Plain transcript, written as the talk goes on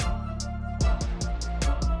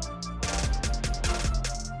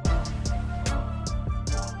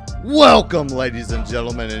Welcome, ladies and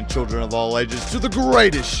gentlemen, and children of all ages, to the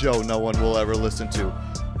greatest show no one will ever listen to.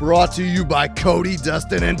 Brought to you by Cody,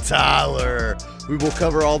 Dustin, and Tyler. We will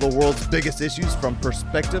cover all the world's biggest issues from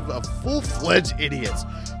perspective of full-fledged idiots.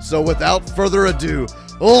 So without further ado,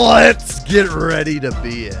 let's get ready to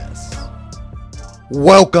BS.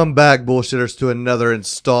 Welcome back, bullshitters, to another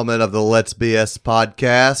installment of the Let's BS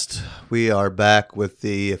podcast. We are back with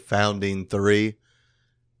the founding three.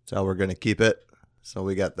 That's how we're going to keep it. So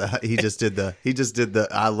we got the, he just did the,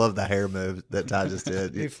 I love the hair move that Ty just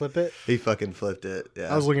did. Did you flip it? He fucking flipped it.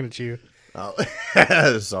 Yeah. I was looking at you. Oh,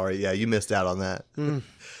 sorry. Yeah, you missed out on that. Will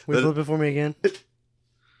you flip it for me again?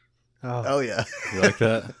 Oh yeah. You like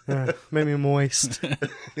that? Made me moist.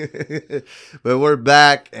 But we're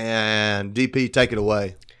back, and DP, take it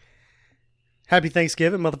away. Happy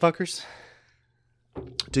Thanksgiving, motherfuckers.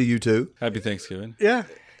 To you too. Happy Thanksgiving. Yeah.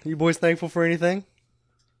 You boys thankful for anything?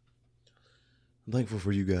 I'm thankful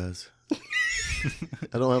for you guys.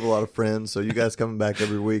 I don't have a lot of friends, so you guys coming back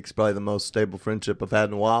every week is probably the most stable friendship I've had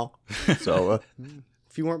in a while. So,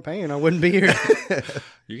 If you weren't paying, I wouldn't be here.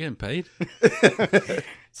 You're getting paid?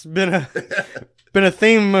 It's been a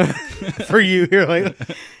theme for you here lately.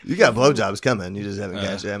 you got blowjobs coming. You just haven't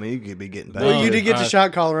got you. I mean, you could be getting paid. Well, you did get the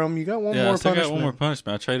shot collar on. You got one Yeah, more I still punishment. got one more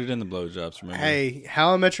punishment. I traded in the blowjobs, remember? Hey,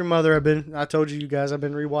 How I Met Your Mother. I told you guys, I've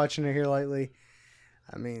been rewatching it here lately.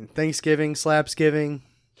 I mean, Thanksgiving, Slapsgiving.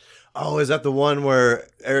 Oh, is that the one where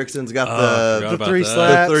Erickson's got I forgot the about three that.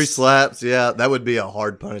 slaps. the three slaps? Yeah, that would be a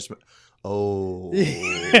hard punishment. Oh. Happy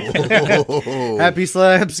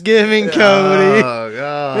Slapsgiving, Cody.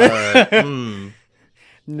 Oh, God.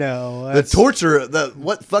 No. The That's, torture,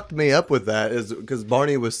 what fucked me up with that is because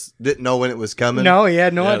Barney didn't know when it was coming. no, he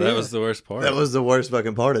had no Yeah, idea. that was the worst part. That was the worst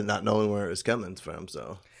fucking part of not knowing where it was coming from.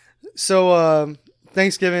 So,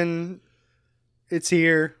 Thanksgiving, it's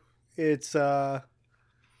here. It's kind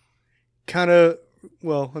of,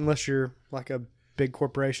 well, unless you're like a big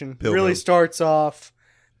corporation, it really starts off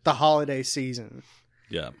the holiday season.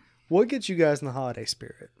 Yeah. What gets you guys in the holiday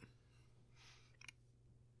spirit?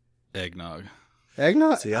 Eggnog.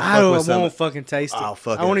 Eggnog? See, I won't fucking taste it. I'll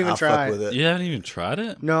I won't even try fuck it. with it. You haven't even tried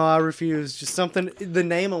it? No, I refuse. Just something, the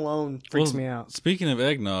name alone freaks me out. Speaking of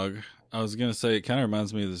eggnog, I was going to say it kind of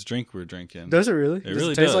reminds me of this drink we're drinking. Does it really? It Does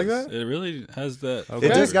really it taste does. like that? It really has that.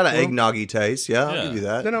 It just got an Well, eggnoggy taste. Yeah, I'll Yeah. give you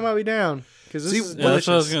that. Then I might be down. Because this See, is Yeah, that's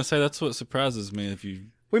what I was delicious. going to say. That's what surprises me.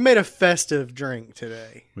 We made a festive drink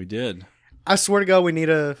today. We did. I swear to God, we need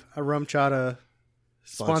a rum chata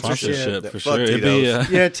sponsorship. Sponsorship for Fuck sure. It'd be, Tito's.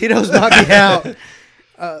 Yeah, Tito's knocked me out.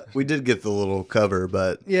 We did get the little cover,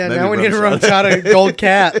 but Yeah, maybe now we need a rum chata. chata gold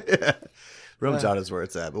cat. Rum chata is where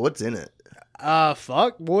it's at. But what's in it?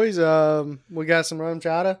 Fuck, boys. We got some rum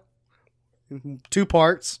chata. 2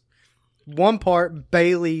 parts. 1 part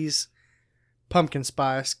Bailey's pumpkin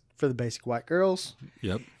spice for the basic white girls.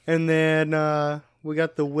 Yep. And then we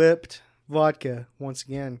got the whipped vodka once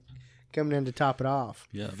again coming in to top it off.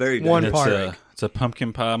 Yeah. Very One dangerous. part. It's a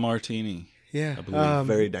pumpkin pie martini. Yeah, I believe.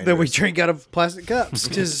 Very that we dangerous. drink out of plastic cups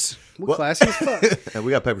because we're What? classy as fuck. And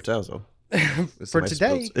we got paper towels though. For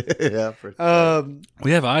today. Yeah.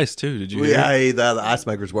 We have ice too. Did you hear? Yeah, the ice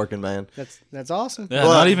maker's working, man. That's awesome. Yeah,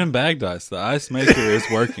 Well, not even bagged ice. The ice maker is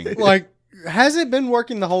working. Like, has it been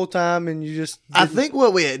working the whole time and you just I didn't- think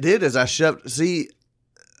what we did is I shoved. See,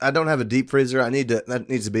 I don't have a deep freezer. That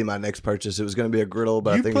needs to be my next purchase. It was going to be a griddle,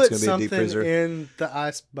 but I you think put it's going to be a deep something freezer. in the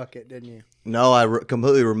ice bucket, didn't you? No, I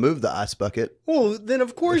completely removed the ice bucket. Well, then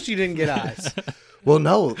of course you didn't get ice. Well,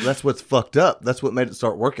 no, that's what's fucked up. That's what made it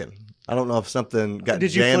start working. I don't know if something got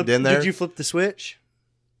jammed in there. Did you flip the switch?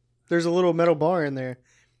 There's a little metal bar in there.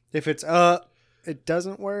 If it's up, it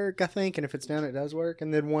doesn't work, I think, and if it's down, it does work.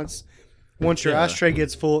 And then once your Yeah. ice tray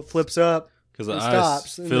gets full, it flips up. Because the It ice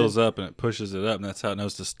stops, and fills up and it pushes it up, and that's how it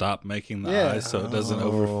knows to stop making the Yeah. ice so it doesn't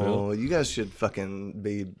overfill. Oh, you guys should fucking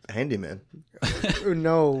be handyman.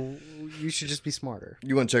 No, you should just be smarter.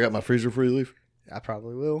 You want to check out my freezer before you leave? I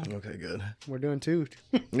probably will. Okay, good. We're doing 2.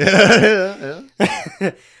 yeah.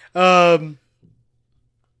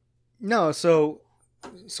 No, so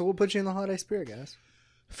we'll put you in the holiday spirit, guys.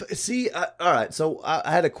 See, all right. So I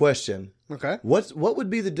had a question. Okay. What would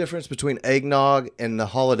be the difference between eggnog and the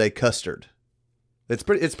holiday custard? It's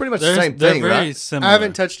pretty much the They're- same they're thing, very right? similar. I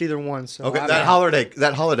haven't touched either one, so Okay, I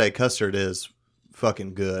that holiday custard is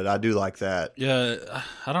fucking good. I do like that. Yeah,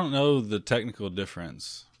 I don't know the technical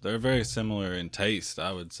difference. They're very similar in taste,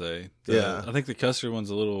 I would say. Yeah. I think the custard one's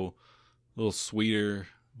a little sweeter,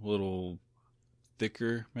 a little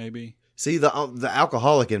thicker, maybe. See, the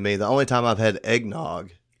alcoholic in me, the only time I've had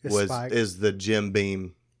eggnog It's Spike. is the Jim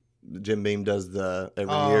Beam Jim Beam does every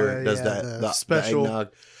Oh, year does yeah, that the special. eggnog.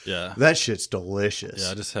 Yeah. That shit's delicious.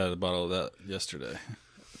 Yeah, I just had a bottle of that yesterday.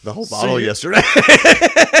 The whole So bottle you- yesterday.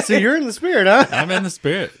 So you're in the spirit, huh? I'm in the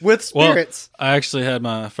spirit. With Well, spirits. I actually had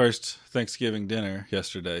my first Thanksgiving dinner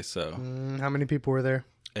yesterday, so How many people were there?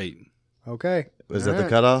 8. Okay. Was All that the right.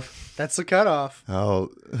 cutoff? That's the cutoff. Oh,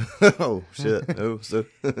 oh shit! Oh, so,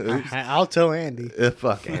 oops. I'll tell Andy.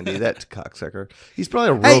 Fuck Andy, that cocksucker. He's probably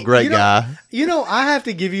a real Hey, great you know- guy. You know, I have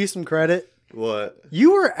to give you some credit. What?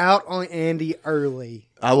 You were out on Andy early,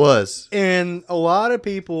 I was. and a lot of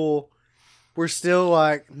people were still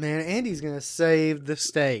like, "Man, Andy's gonna save the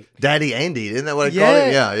state." Daddy Andy, isn't that what I called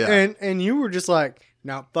him? Yeah, yeah. And you were just like,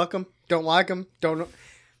 "No, fuck him. Don't like him. Don't." Know.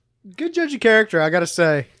 Good judge of character, I gotta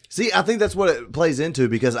say. See, I think that's what it plays into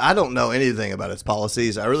because I don't know anything about his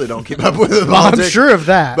policies. I really don't keep up with the I'm politics. sure of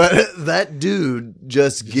that. But that dude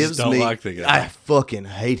just gives don't me. like the guy. I fucking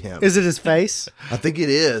hate him. Is it his face? I think it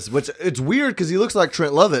is, which it's weird because he looks like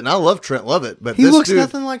Trent Lovett, and I love Trent Lovett. But He this looks dude,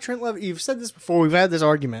 nothing like Trent Lovett. You've said this before. We've had this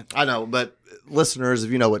argument. I know, but listeners,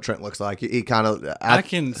 if you know what Trent looks like, he kind of. I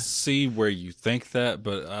can see where you think that,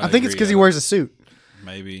 but I think it's agree. because he wears a suit.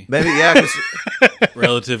 Maybe maybe yeah. 'Cause-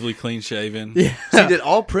 relatively clean shaven. Yeah. see, did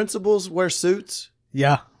all principals wear suits?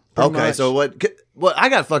 Yeah. pretty Okay, much. so what I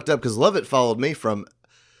got fucked up because Lovett followed me from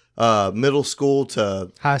middle school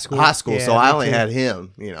to High school. so Yeah, I me only too. had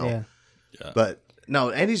him, you know. Yeah. Yeah. But no,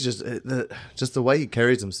 Andy's just the way he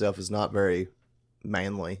carries himself is not very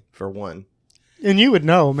manly for one. And you would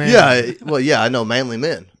know, man. Yeah, well, yeah, I know manly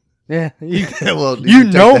men. Yeah. You, Well, you can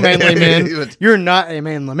know take that- manly men. You're not a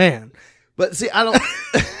manly man. But see, I don't.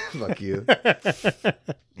 Fuck you,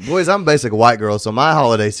 boys. I'm a basic white girl, so my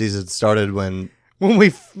holiday season started when. When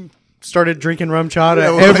we started drinking rum chata Yeah,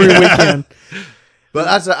 well, every yeah. weekend.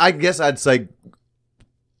 But I guess I'd say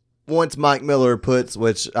once Mike Miller puts,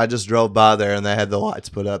 which I just drove by there and they had the lights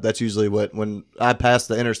put up. That's usually when I pass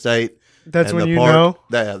the interstate. That's and when the you park,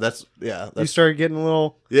 know that's you started getting a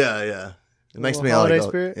little. yeah. It makes little me all holiday like,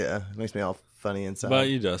 spirit? yeah, it makes me all funny inside. About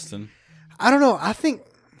you, Dustin? I don't know. I think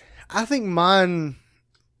mine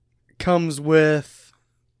comes with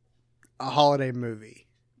a holiday movie.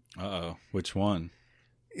 Uh-oh. Which one?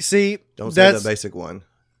 See, Don't say that's the basic one.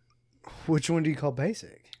 which one do you call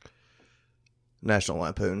basic? National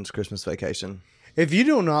Lampoon's Christmas Vacation. If you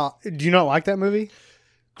do not like that movie?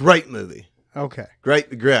 Great movie. Okay. Great,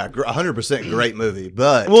 yeah, 100% great movie.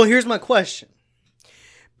 But Well, here's my question.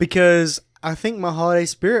 Because I think my holiday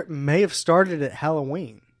spirit may have started at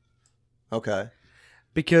Halloween. okay,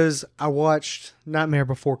 Because I watched Nightmare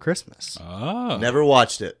Before Christmas. Oh. never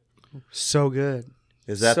watched it. So good.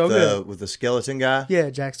 Is that So good. with the skeleton guy? Yeah,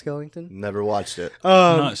 Jack Skellington. Never watched it.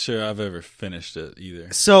 I'm not sure I've ever finished it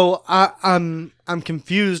either. So I'm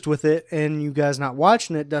confused with it, and you guys not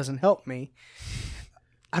watching it doesn't help me.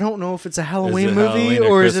 I don't know if it's a Halloween Is it movie Halloween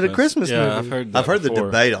or is it a Christmas yeah, movie. I've heard that I've heard the before.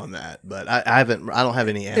 debate on that, but I haven't. I don't have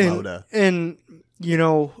any ammo and, to. and you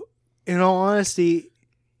know, in all honesty,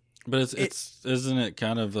 But it's isn't it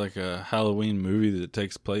kind of like a Halloween movie that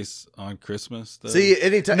takes place on Christmas? Though? See,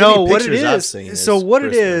 any no, what it pictures I've is. seen So what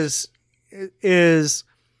Christmas. it is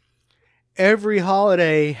every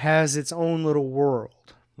holiday has its own little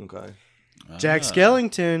world. Okay. Jack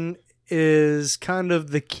Skellington is kind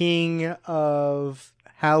of the king of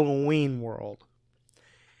Halloween world.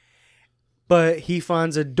 But he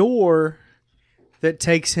finds a door that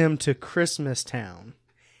takes him to Christmas Town.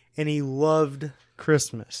 And he loved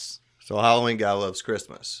Christmas. So Halloween guy loves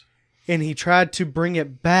Christmas. And he tried to bring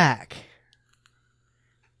it back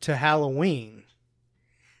to Halloween.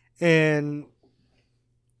 And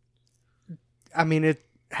I mean,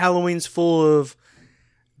 Halloween's full of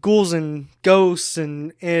ghouls and ghosts,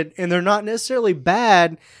 and they're not necessarily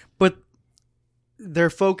bad, but they're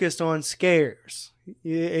focused on scares,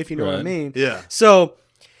 if you know what I Right. mean. Yeah. So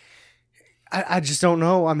I just don't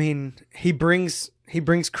know. I mean, he brings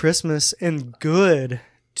Christmas and good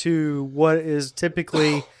to what is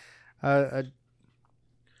typically a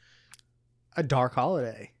dark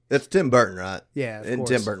holiday. It's Tim Burton, right? Yeah, of And course.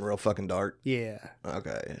 Tim Burton real fucking dark. Yeah,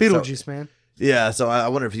 Okay. Beetlejuice, man. Yeah, so I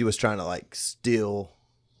wonder if he was trying to like steal.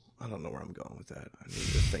 I don't know where I'm going with that. I need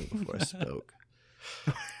to think before I spoke.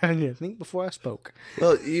 I need to think before I spoke.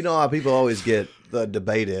 Well, you know how people always get the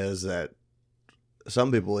debate is that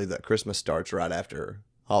some people believe that Christmas starts right after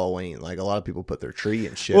Halloween. Like a lot of people put their tree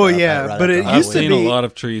and shit. Well, up yeah, right but after it I've used to seen be- a lot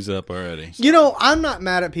of trees up already. You know, I'm not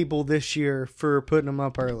mad at people this year for putting them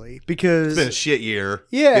up early because It's been a shit year.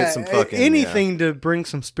 yeah, Get some fucking anything to bring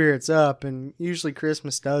some spirits up, and usually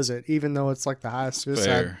Christmas does it, even though it's like the highest suicide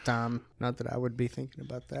Fair. time. Not that I would be thinking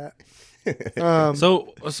about that.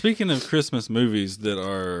 So, speaking of Christmas movies that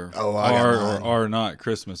are Oh, I got mine. or are not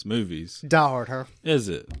Christmas movies, Die Hard, huh? is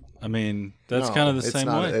it? I mean, that's No, kind of the it's same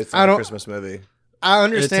not, way. It's I not a don't- Christmas movie. I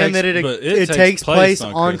understand that but it takes place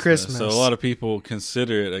on Christmas. So a lot of people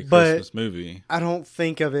consider it a But- Christmas movie. I don't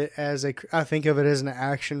think of it as I think of it as an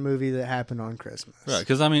action movie that happened on Christmas. Right,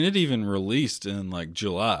 because I mean, it even released in like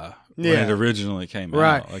July when Yeah. it originally came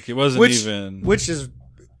Right. out. Like it wasn't Which even. which is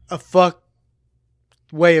a fuck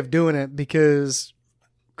way of doing it because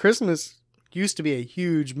Christmas used to be a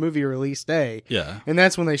huge movie release day, Yeah, and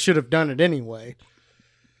that's when they should have done it anyway.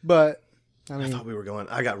 But I I mean, thought we were going.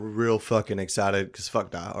 I got real fucking excited because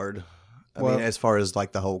fuck Die Hard. I Well- mean, as far as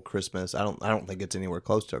like the whole Christmas, I don't think it's anywhere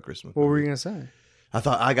close to a Christmas. what were movie. you gonna say?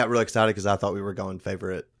 I got real excited because I thought we were going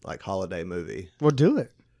favorite like holiday movie. Well, do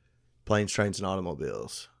it. Planes, Trains, and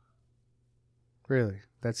Automobiles. Really,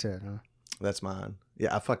 that's it, huh? That's mine.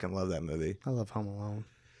 Yeah, I fucking love that movie. I love Home Alone.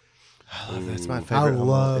 That's my I favorite.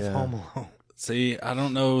 love yeah. Home Alone. see, I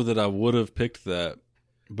don't know that I would have picked that, I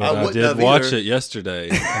but I, wouldn't did have watch either. it yesterday,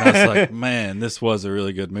 and I was like, man, this was a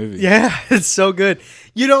really good movie. Yeah, it's so good.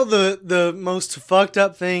 You know, the most fucked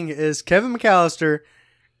up thing is Kevin McAllister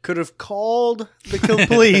could have called the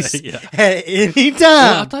police Yeah. at any time.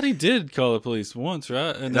 Well, I thought he did call the police once,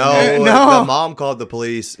 right? And No, then- No. the mom called the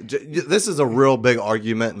police. This is a real big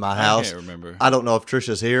argument in my I house. can't remember. I don't know if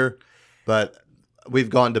Trisha's here, but we've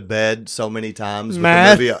gone to bed so many times with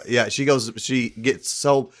Mad? the movie. Yeah, she gets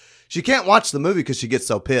so she can't watch the movie because she gets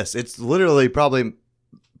so pissed. It's literally probably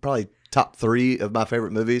top 3 of my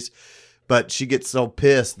favorite movies, but she gets so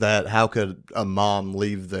pissed that how could a mom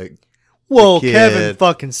leave the Well, kid. Kevin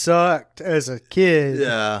fucking sucked as a kid.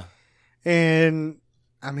 yeah. And,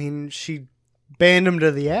 I mean, she banned him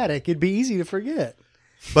to the attic. It'd be easy to forget.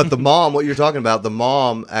 But the mom, what you're talking about, the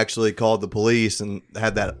mom actually called the police and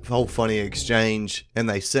had that whole funny exchange, and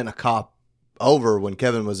they sent a cop over when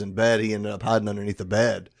Kevin was in bed. He ended up hiding underneath the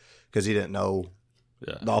bed because he didn't know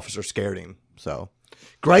Yeah. the officer scared him. So,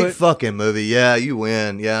 great But- fucking movie. Yeah, you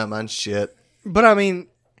win. Yeah, mine's shit. But, I mean,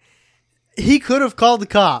 he could have called the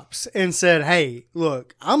cops and said, hey,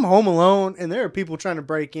 look, I'm home alone and there are people trying to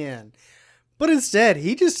break in. But instead,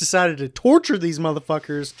 he just decided to torture these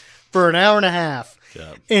motherfuckers for an hour and a half.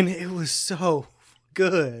 Yeah. And it was so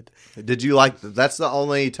good. Did you like that's the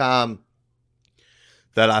only time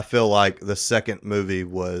that I feel like the second movie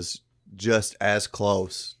was just as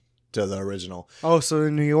close to the original. Oh, so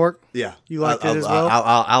in New York? Yeah, You liked it as well?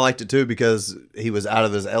 I liked it too because he was out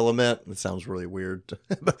of his element. It sounds really weird,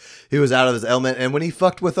 but he was out of his element. And when he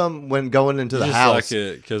fucked with them when going into the just house, like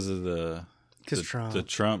it because of the 'Cause Trump. the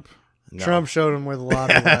Trump. no. Trump showed him where the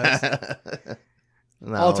lobby was.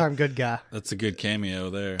 No. All-time good guy. That's a good cameo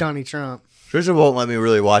there. Donnie Trump. Trisha won't let me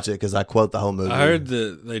really watch it because I quote the whole movie. I heard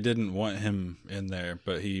that they didn't want him in there,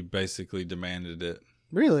 but he basically demanded it.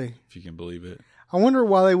 Really? If you can believe it. I wonder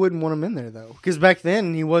why they wouldn't want him in there, though. Because back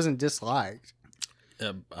then, he wasn't disliked.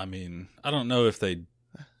 I mean, I don't know if they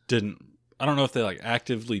didn't. I don't know if they like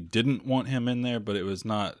actively didn't want him in there, but it was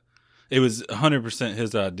not. It was 100%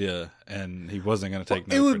 his idea, and he wasn't going to take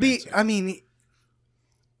no. It would for an be, answer. I mean,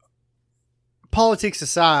 politics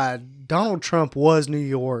aside, Donald Trump was New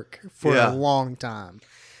York for Yeah. a long time.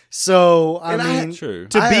 So, I And I- mean, True.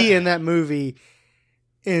 to be I- in that movie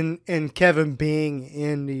and Kevin being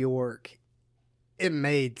in New York, it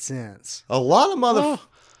made sense. a lot of Well,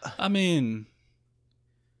 I mean,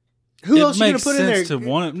 Who it else you going makes to put in sense there? to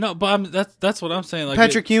want. No, but that's what I'm saying. Like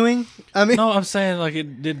Patrick Ewing? I mean, No, I'm saying like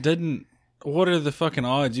it didn't. What are the fucking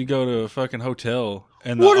odds? You go to a fucking hotel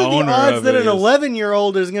and what the are the owner odds of that it an is-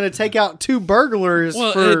 11-year-old is going to take out 2 burglars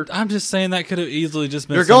Well, for... I'm just saying that could have easily just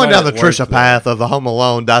been. You're going down the somebody that worked Trisha there. path of the Home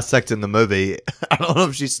Alone dissecting the movie. I don't know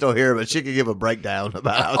if she's still here, but she could give a breakdown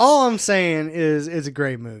about. All I'm saying is it's a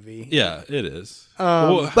great movie. Yeah, it is. but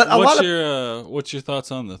a what's lot of- your what's your thoughts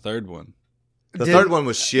on the third one? the Did- third one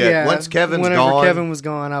was shit. Yeah, Once Kevin's whenever gone, Kevin was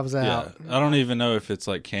gone, I was out. Yeah, I don't even know if it's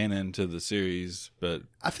like canon to the series, but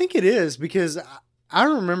I think it is because I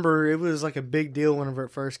remember it was like a big deal whenever it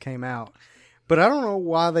first came out. But I don't know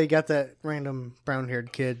why they got that random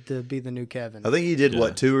brown-haired kid to be the new Kevin. I think he did Yeah.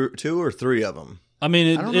 what two or three of them. I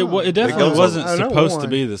mean, I don't it know. it definitely goes wasn't I know supposed to one.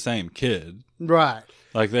 be the same kid. Right.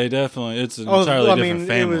 Like they definitely, it's an entirely I different mean,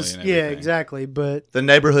 family. it was and yeah, everything. exactly. But The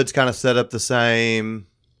neighborhood's kind of set up the same.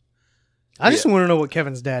 I just want to know what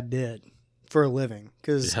Kevin's dad did for a living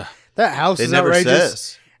because Yeah. that house It is never outrageous.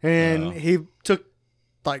 says. and Wow. he took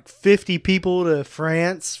like 50 people to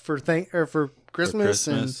France for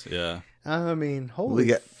Christmas, Yeah. and I mean, holy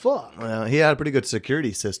got- fuck. Well, he had a pretty good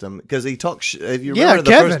security system because he talks. If you Yeah, remember the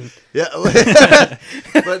Kevin. first,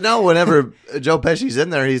 yeah. But no, whenever Joe Pesci's in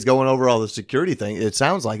there, he's going over all the security thing. It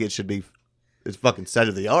sounds like it should be, it's fucking state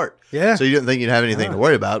of the art. Yeah. So you didn't think you'd have anything to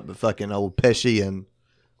worry about, but fucking old Pesci and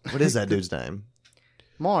what is that dude's name?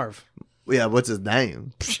 Marv. Yeah, what's his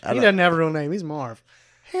name? He doesn't have a real name. He's Marv.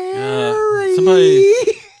 Somebody.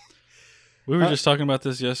 We were just talking about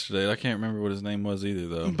this yesterday. I can't remember what his name was either,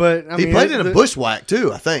 though. But I He mean, played in a bushwhack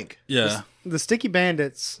too, I think. Yeah. the Sticky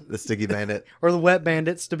Bandits The Sticky Bandit. or the Wet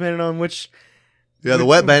Bandits, depending on which, Yeah, the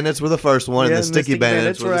Wet Bandits were the first one, Yeah, and the Sticky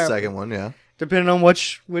Bandits were the after. second one. Yeah. depending on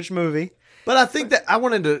which movie. But I think that I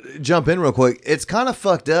wanted to jump in real quick. It's kind of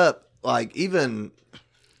fucked up. Like, even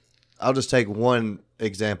I'll just take one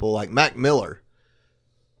example. Like, Mac Miller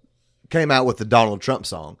came out with the Donald Trump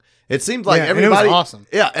song. It seemed like Yeah, and it was everybody, awesome.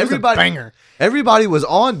 Yeah, It was a everybody, banger. Everybody was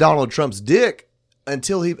on Donald Trump's dick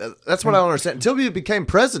until he. That's what I don't understand. Until he became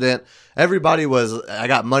president, everybody was. I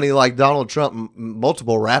got money like Donald Trump.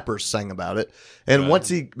 Multiple rappers sang about it, and once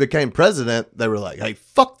he became president, they were like, "Hey,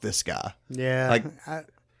 fuck this guy." Yeah. Like,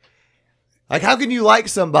 Like, how can you like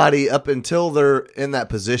somebody up until they're in that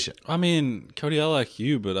position? I mean, Cody, I like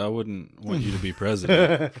you, but I wouldn't want you to be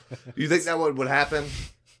president. You think that would happen?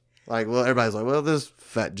 Like, well, everybody's like, well, this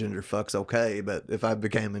fat ginger fuck's okay, but if I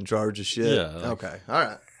became in charge of shit, Yeah, like- okay, all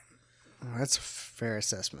right. That's a fair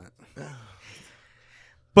assessment. But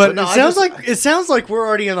But no, it sounds like we're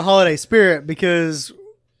already in the holiday spirit because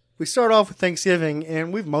we start off with Thanksgiving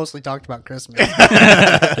and we've mostly talked about Christmas.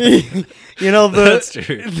 That's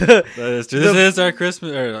true. That is true. This is our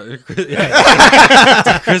Christmas, it's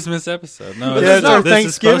our Christmas episode. No, Yeah, it's our this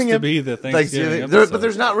is supposed Thanksgiving to be the Thanksgiving Thanksgiving, episode. but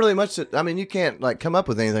there's not really much. I mean, you can't like come up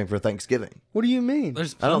with anything for Thanksgiving. What do you mean?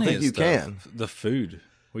 There's I don't plenty think of you stuff. can. The food.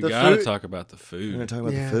 We The gotta food- talk about the We're gonna food. talk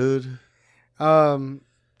about Yeah. the food.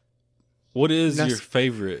 What is That's- your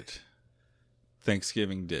favorite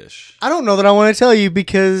Thanksgiving dish? I don't know that I want to tell you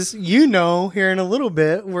because here in a little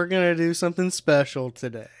bit we're gonna do something special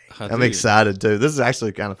today. I'm excited too. This is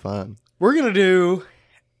actually kind of fun. We're gonna do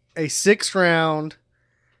a 6-round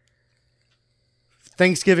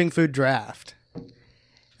Thanksgiving food draft.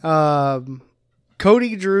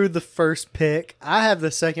 Cody drew the first pick. I have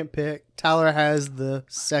the second pick. Tyler has the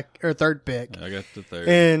third pick, I got the third.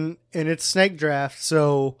 and it's snake draft.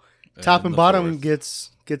 So top and the bottom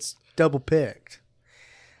fourth. gets double picked.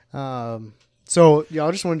 So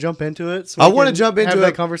y'all just want to jump into it? So I we wanna can jump into have that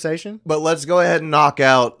it. conversation. But let's go ahead and knock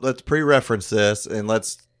out. Let's pre-reference this, and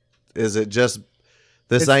is it just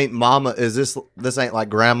this ain't mama? Is this ain't like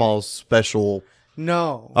grandma's special?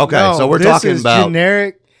 No. Okay, no, so we're this talking is about-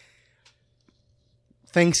 generic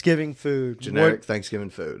Thanksgiving food. Generic What- Thanksgiving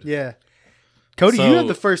food. Yeah. Cody, you have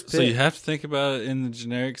the first pick. So you have to think about it in the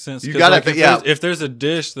generic sense. You 'Cause, gotta like, think- if there's a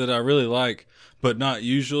dish that I really like, but not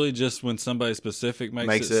usually, just when somebody specific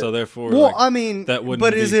makes it. So therefore, well, like, I mean, that wouldn't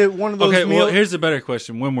but be- is it one of those okay, meals? well, here's a better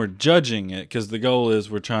question. When we're judging it, because the goal is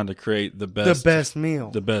we're trying to create the the best, best meal.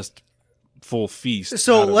 the best full feast.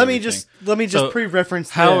 So out of let me everything. just So pre-reference.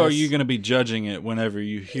 How this. are you going to be judging it whenever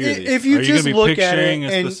you hear I- these? if you are just you look going to be at it picturing a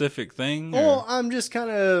and- specific thing? Well, or- I'm just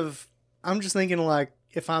thinking like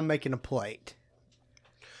if I'm making a plate.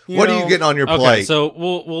 What are you getting on your Okay, plate? so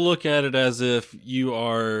we'll look at it as if you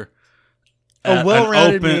are A at an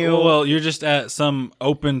well-rounded open- meal. Well, you're just at some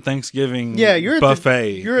open Thanksgiving Yeah, you're at the-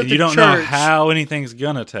 buffet. you're at and the you don't know church. how anything's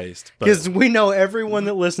gonna taste. But Because we know everyone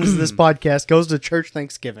that listens to this podcast goes to church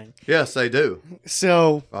Thanksgiving. Yes, they do.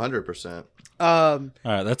 So, 100%. all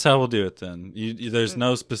right, that's how we'll do it then. There's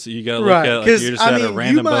no specific. You got to look right, at it like because you're just at a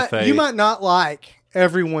random buffet. you might not like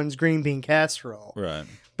everyone's green bean casserole, right.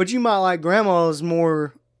 but you might like grandma's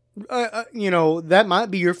more. That might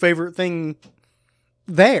be your favorite thing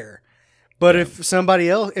there. But if somebody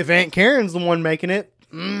else, if Aunt Karen's the one making it,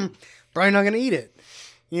 probably not going to eat it.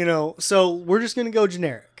 So we're just going to go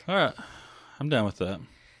generic. All right, I'm down with that.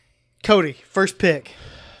 Cody, first pick.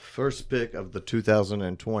 First pick of the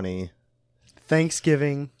 2020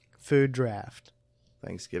 Thanksgiving food draft.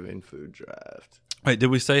 Thanksgiving food draft. Wait, did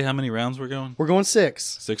we say how many rounds we're going? We're going 6.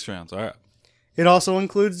 6 rounds. All right. It also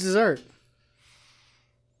includes dessert.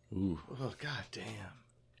 Ooh. Oh, god damn.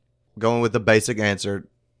 Going with the basic answer,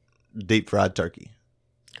 deep fried turkey.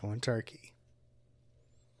 Going turkey.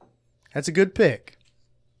 That's a good pick.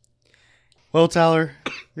 Well, Tyler,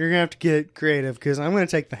 you're going to have to get creative because I'm going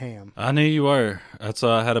to take the ham. I knew you were. That's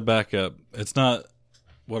why I had a backup. It's not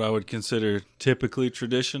what I would consider typically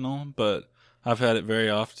traditional, but I've had it very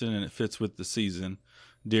often and it fits with the season.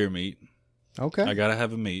 Deer meat. Okay. I gotta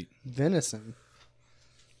have a meat. Venison.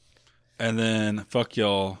 And then fuck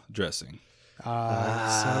y'all dressing. Son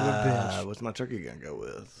of a bitch. What's my turkey gonna go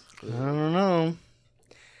with? I don't know.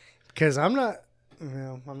 Because I'm not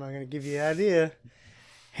going to give you an idea.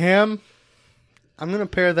 Ham, I'm going to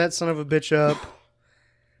pair that son of a bitch up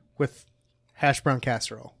with hash brown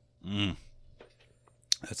casserole.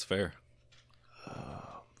 That's fair.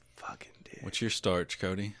 Fucking dick. What's your starch,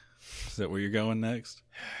 Cody? Is that where you're going next?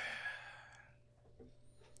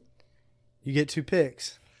 You get 2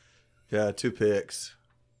 picks. Yeah, 2 picks.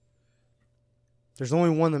 There's only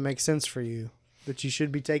one that makes sense for you that you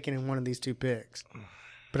should be taking in one of these 2 picks.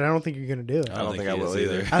 But I don't think you're going to do it. I don't think I he will is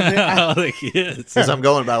either. I don't think he is. Since I'm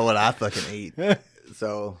going by what I fucking eat.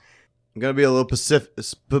 So I'm gonna be a little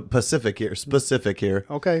specific here.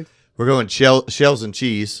 Okay. We're going shells and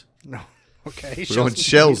cheese. No. Okay. We're going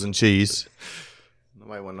shells and cheese.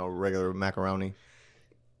 Nobody want no regular macaroni.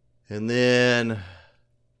 And then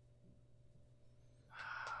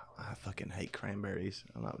I fucking hate cranberries.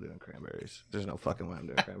 I'm not doing cranberries. There's no fucking way I'm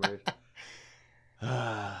doing cranberries.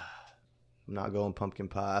 I'm not going pumpkin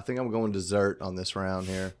pie. I think I'm going dessert on this round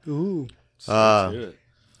here. Ooh. Do it.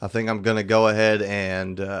 I think I'm gonna go ahead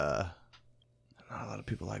and not a lot of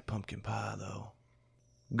people like pumpkin pie though.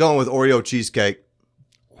 I'm going with Oreo cheesecake.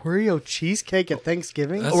 Oreo cheesecake at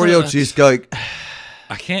Thanksgiving? That's Oreo not- cheesecake.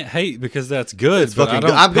 I can't hate because that's good. It's but fucking I good.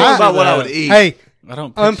 don't I'm going by picture what I that- would eat. Hey, I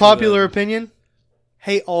don't. picture unpopular that. opinion.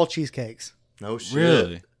 Hate all cheesecakes. No shit.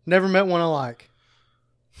 Really? Never met one I like.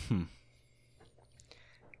 Hmm.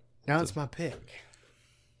 Now it's my pick.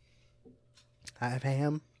 I have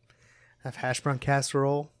ham. I have hash brown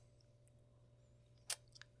casserole.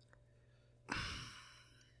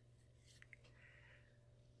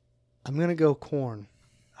 I'm going to go corn.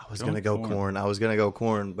 I was gonna go corn. I was gonna go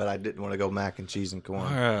corn, but I didn't want to go mac and cheese and corn. All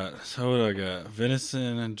right. So what do I got?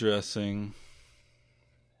 Venison and dressing.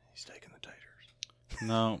 He's taking the taters.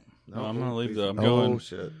 No, I'm gonna leave though. I'm Oh going.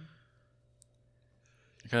 shit.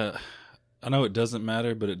 I know it doesn't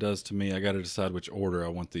matter, but it does to me. I got to decide which order I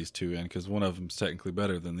want these 2 in because one of them's technically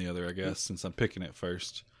better than the other, I guess, since I'm picking it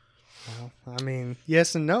first. Well, I mean,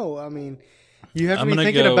 yes and no. I mean, you have to I'm be gonna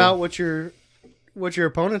thinking go- about what your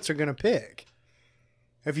opponents are going to pick.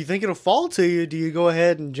 If you think it'll fall to you, do you go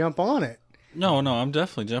ahead and jump on it? No, I'm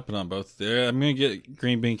definitely jumping on both. There, I'm gonna get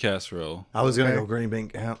green bean casserole, I was gonna Okay. go green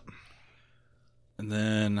bean. Yeah. and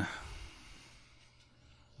then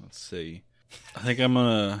let's see. I think I'm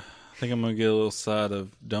gonna get a little side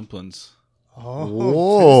of dumplings. Oh,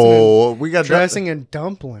 Whoa, we got dressing and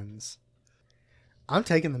dumplings. I'm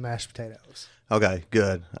taking the mashed potatoes. Okay,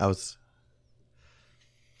 good.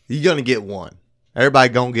 You're gonna get one.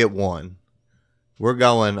 Everybody gonna get one. We're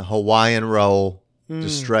going Hawaiian roll,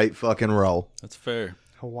 just straight fucking roll. That's fair.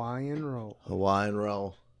 Hawaiian roll. Hawaiian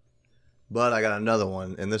roll. But I got another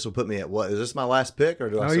one, and this will put me at what? Is this my last pick,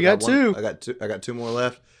 or do I? No, still you got one? 2. I got 2 more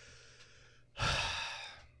left.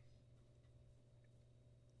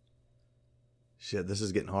 Shit, this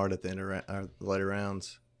is getting hard at the end of the later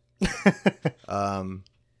rounds.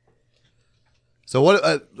 So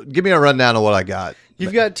what? Give me a rundown of what I got.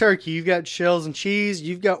 You've got turkey, you've got shells and cheese,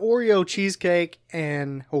 you've got Oreo cheesecake,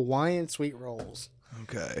 and Hawaiian sweet rolls.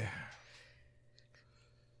 Okay.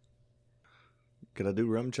 Could I do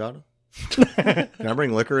rum chata? Can I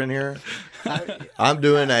bring liquor in here? I am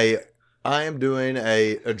doing a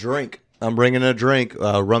drink. I'm bringing a drink,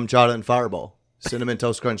 rum chata and Fireball, cinnamon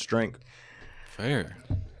toast crunch drink. Fair.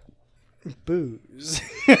 Booze.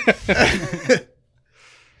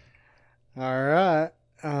 All right.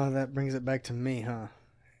 That brings it back to me, huh?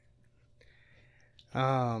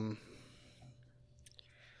 I'm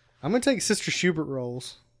gonna take Sister Schubert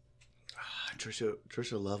rolls.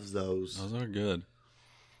 Trisha loves those. Those are good.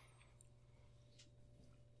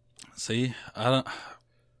 See, I don't.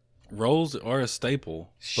 Rolls are a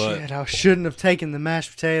staple, but Shit, I shouldn't have taken the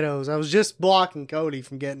mashed potatoes. I was just blocking Cody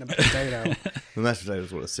from getting a potato. The mashed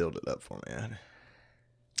potatoes would have sealed it up for me.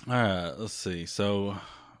 all right. Let's see. So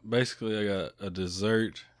basically, I got a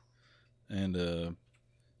dessert and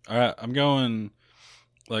all right. I'm going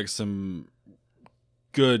like some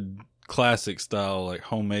good classic style, like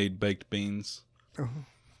homemade baked beans,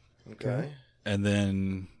 Okay. and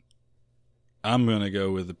then I'm gonna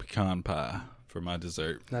go with the pecan pie for my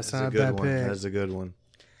dessert. That's That's not a a good bad one. pick. That's a good one.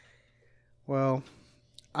 Well,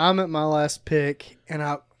 I'm at my last pick, and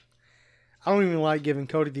I don't even like giving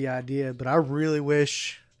Cody the idea, but I really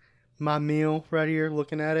wish my meal right here,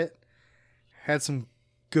 looking at it, had some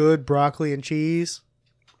good broccoli and cheese.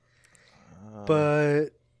 But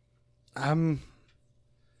I'm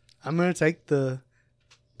gonna take the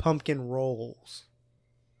pumpkin rolls.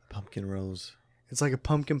 Pumpkin rolls. It's like a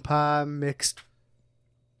pumpkin pie mixed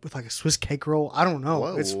with like a Swiss cake roll. I don't know.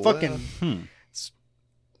 Whoa, It's fucking.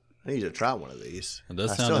 I need to try one of these. It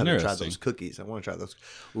does I sound still haven't tried interesting. those cookies. I want to try those.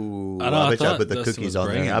 Ooh, I know, I I bet you I thought put the Dustin cookies was on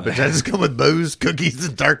bringing there. I bet that. you I just come with booze, cookies,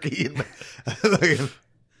 and turkey.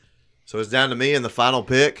 So it's down to me in the final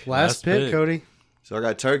pick. Last pick, pick. Cody. So I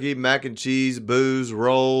got turkey, mac and cheese, booze,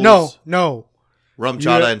 rolls. No. Rum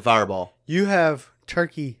chata You- and fireball. You have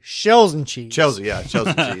turkey shells and cheese. Chelsea cheese.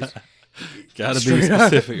 Gotta be Straight up.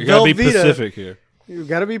 specific. You gotta be Velveeta. Pacific here. You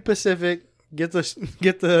got to be Pacific. Get the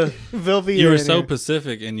Velveeta. You were in so here.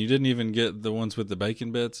 Pacific, and you didn't even get the ones with the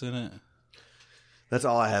bacon bits in it. That's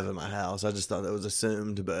all I have in my house. I just thought that was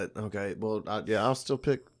assumed, but okay. Well, I'll still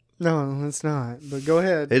pick. No, it's not. But go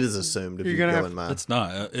ahead. It is assumed if You're you gonna go have- in mine. It's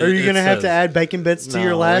not. Are you gonna have to add bacon bits to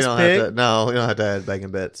your last pick? No, we don't have to add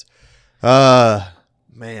bacon bits.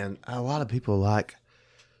 Man, a lot of people like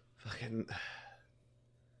fucking.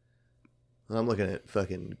 I'm looking at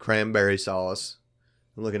fucking cranberry sauce.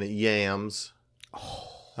 I'm looking at yams.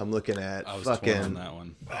 I'm looking at I was torn on fucking. that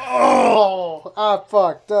one. Oh, I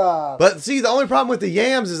fucked up. But see, the only problem with the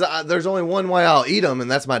yams is there's only one way I'll eat them,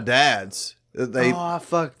 and that's my dad's. They I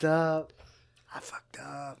fucked up.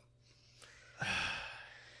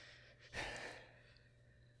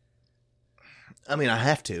 I mean, I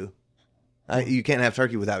have to. You can't have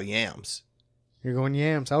turkey without yams. You're going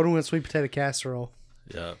yams. I would have went sweet potato casserole.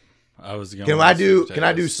 Yeah, I was going. Can with I do? sweet Can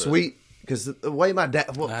I do potatoes, but- sweet? Because the way my dad,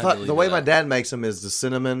 I had to leave the way it my out. dad makes them is the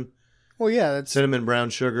cinnamon That's brown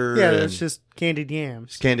sugar. yeah. and That's just candied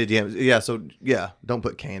yams. candied yams. Yeah, so yeah, don't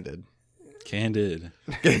put candid. Candid.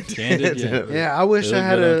 Candid. Yeah. Yeah, I wish They I look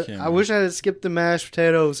had good on a. camera. I wish I had skipped the mashed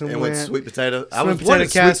potatoes and And went with sweet potato, sweet potato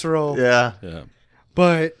casserole. Yeah, Yeah.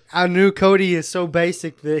 But I knew Cody is so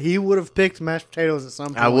basic that he would have picked mashed potatoes at some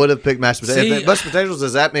point. I would have picked mashed potatoes. See, If mashed potatoes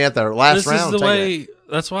is at me at the last This round. is the take way. it.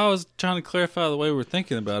 That's why I was trying to clarify the way we're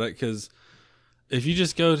thinking about it. Because if you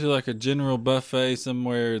just go to like a general buffet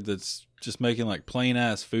somewhere that's just making like plain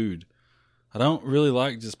ass food, I don't really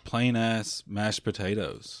like just plain ass mashed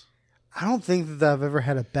potatoes. I don't think that I've ever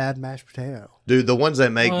had a bad mashed potato. Dude, the ones they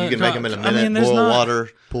make, Well, you can make them in a I minute. mean, there's boil not- water,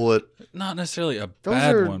 pull it Not necessarily a Those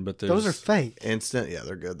bad are one, but those are fake. instant. Yeah,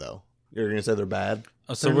 they're good though. You're gonna say they're bad?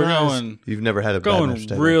 So they're we're not as- going. You've never had a bad mashed Going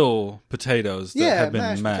potato. real potatoes that Yeah, have been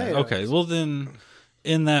mashed mashed. potatoes. Okay, well then,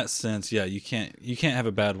 in that sense, yeah, you can't have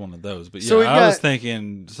a bad one of those. But yeah, So we've I was got-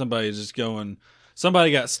 thinking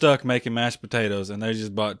somebody got stuck making mashed potatoes and they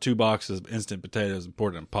just bought 2 boxes of instant potatoes and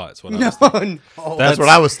poured it in pots. What I was thinking. No, That's what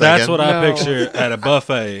I was That's thinking. what I No. picture at a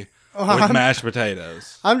buffet with mashed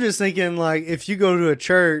potatoes. I'm just thinking like if you go to a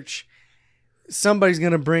church, somebody's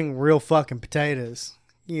gonna bring real fucking potatoes.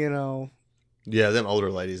 You know, Yeah, them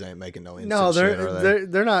older ladies ain't making no instant no, shit, are they?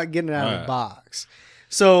 they're not getting it out of the Alright. box.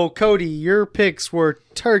 So Cody, your picks were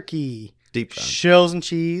turkey, Deep fried. shells and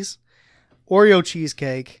cheese, Oreo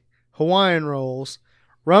cheesecake, Hawaiian rolls,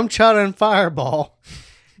 rum chata and fireball,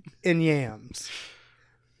 and yams.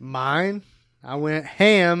 Mine, I went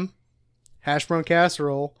ham, hash brown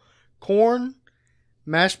casserole, corn,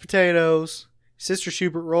 mashed potatoes, Sister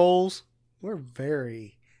Schubert rolls. We're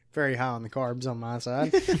very, very high on the carbs on my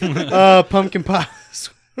side. Pumpkin pie,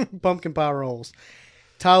 pumpkin pie rolls.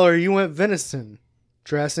 Tyler, you went venison,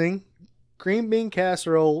 dressing, green bean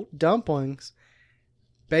casserole, dumplings,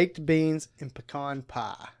 baked beans, and pecan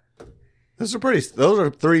pie. Those are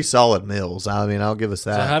 3 solid meals. I mean, I'll give us So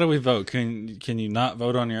that. how do we vote? Can you not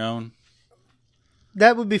vote on your own?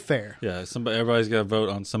 That would be fair. Yeah, everybody's got to vote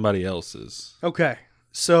on somebody else's. Okay.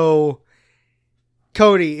 So,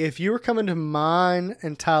 Cody, if you were coming to mine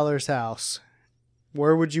and Tyler's house,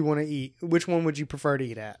 where would you want to eat? Which one would you prefer to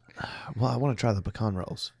eat at? Well, I want to try the pecan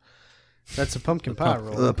rolls. That's a pumpkin pie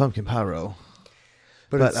roll. The pumpkin pie roll.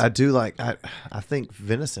 But it's- I do like, I think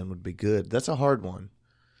venison would be good. That's a hard one.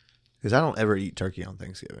 Because I don't ever eat turkey on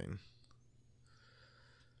Thanksgiving.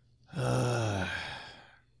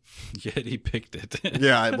 Yet he picked it.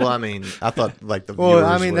 Yeah, well, I mean, I thought like the well, I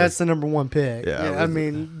viewers mean, would- that's the number one pick. Yeah, Yeah, I with-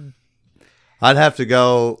 mean, I'd have to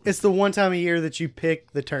go. it's the one time a year that you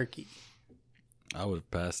pick the turkey. I would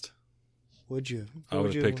have passed. Would you? I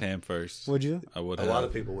would have picked ham first. Would you? I would A have. lot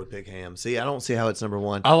of people would pick ham. See, I don't see how it's number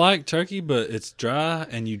one. I like turkey, but it's dry,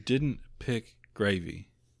 and you didn't pick gravy.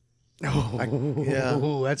 Oh, yeah.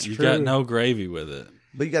 that's You true. got no gravy with it.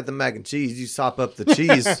 But you got the mac and cheese. You sop up the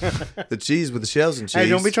cheese, the cheese with the shells and cheese. Hey,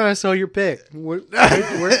 don't be trying to sell your pick.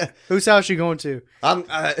 Whose house you going to?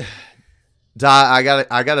 I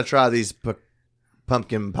gotta try these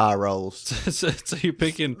pumpkin pie rolls. So you're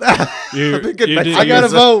picking. Picking Mexican. I gotta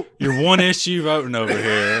vote. You're one issue voting over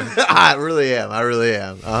here. I really am.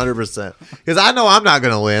 100%. Because I know I'm not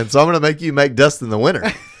gonna win, so I'm gonna make you make Dustin the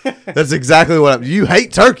winner. That's exactly what you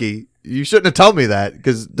hate turkey. You shouldn't have told me that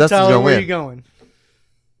because Dustin's Tyler, gonna where win. you going?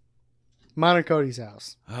 Mine or Cody's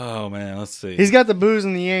house. Oh man, let's see. He's got the booze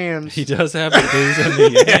and the yams. He does have the booze and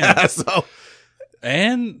the yams. Yeah, so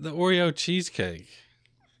And the Oreo cheesecake.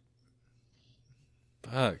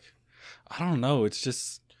 Fuck. I don't know. It's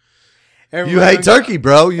just. you hate turkey,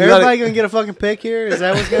 bro. You Everybody gotta, gonna get a fucking pick here? Is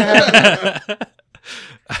that what's gonna happen?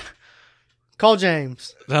 Call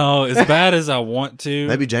James. No, as bad as I want to.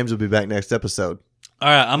 maybe James will be back next episode. All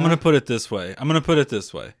right, I'm going to put it this way.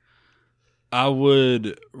 I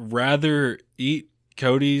would rather eat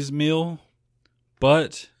Cody's meal,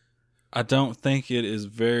 but I don't think it is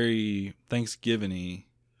very Thanksgiving-y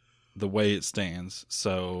the way it stands.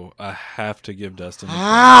 So I have to give Dustin the point.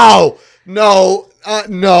 How?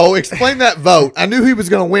 No. Explain that vote. I knew he was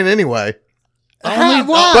going to win anyway. Why?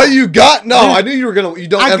 But you got I knew you were going to. You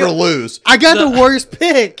don't ever lose. I got the worst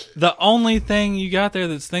pick. The only thing you got there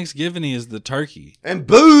that's Thanksgiving is the turkey. And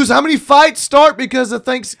booze. How many fights start because of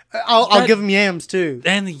I'll give him yams too.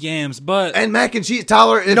 And the yams, but and mac and cheese?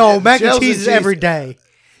 Tyler. No, mac and cheese is every day.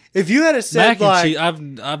 If you had said mac and like, cheese,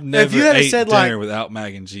 I've never you had ate said, dinner like- without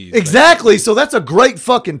mac and cheese. Exactly. So that's a great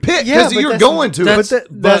fucking pick Yeah, because but you're that's- going to. that's- it.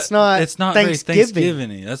 That's not It's not very Thanksgiving.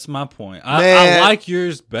 Thanksgiving-y. That's my point. Man. I like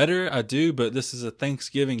yours better. I do, but this is a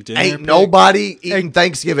Thanksgiving dinner. Ain't pick. nobody eating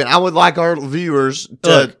Thanksgiving. I would like our viewers to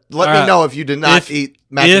Look, let all me right. know if you did not If- eat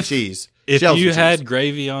mac and if- cheese. If Shells you and had cheese.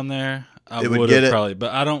 gravy on there, I It would would get have it. probably.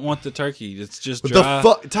 But I don't want the turkey. It's just What the dry.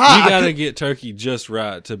 fuck? Ty, You I got to could- get turkey just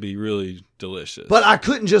right to be really delicious. But I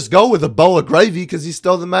couldn't just go with a bowl of gravy because he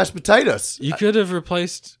stole the mashed potatoes. you could have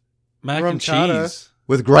replaced mac Rum and chata. cheese.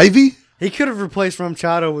 With gravy? He could have replaced rum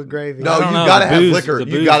chata with gravy. No, I don't you know. gotta The have booze- liquor. the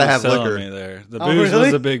You booze gotta was have selling liquor. Me there. The Oh, booze really?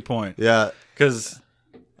 was a big point. Yeah. Because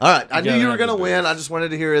All right. I knew gotta you were have going to the win. booze. I just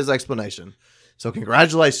wanted to hear his explanation. So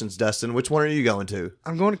congratulations, Dustin. Which one are you going to?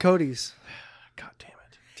 I'm going to Cody's. God damn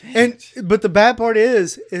it. But the bad part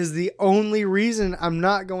is the only reason I'm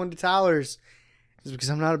not going to Tyler's is because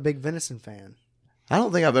I'm not a big venison fan. I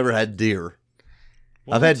don't think I've ever had deer.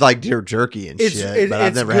 I've had like deer jerky and It's- shit, it- but I've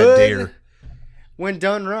it's never good. had deer. When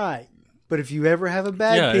done right. But if you ever have a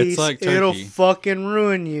bad Yeah, it's piece, like it'll turkey. fucking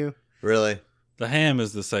ruin you. Really? the ham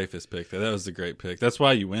is the safest pick. That was the great pick. That's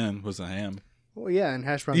why you win was the ham. Well, yeah, and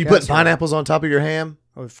hash brown You put casserole. pineapples on top of your ham?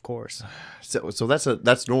 Of course. So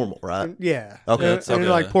that's normal, right? Yeah. Okay, And, that's and like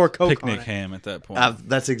like a pour Coke picnic on it. ham at that point.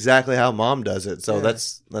 That's exactly how Mom does it. So Yeah.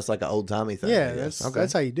 that's like an old timey thing. Yeah, I guess.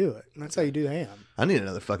 that's how you do it. That's how you do the ham. I need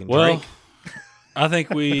another fucking Well, drink. I think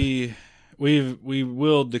we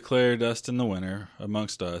will declare Dustin the winner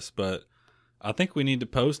amongst us, but I think we need to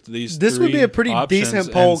post these. This would be three a pretty options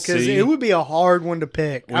decent poll and because see- it would be a hard one to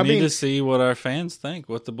pick. We I need mean, to see what our fans think,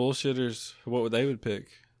 what the bullshitters, what they would pick.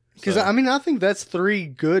 because So, I think that's 3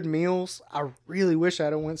 good meals. I really wish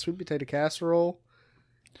I'd have went sweet potato casserole.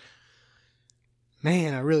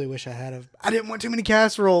 Man, I really wish I had. I didn't want too many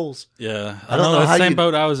casseroles. yeah, I don't know that's how the same you-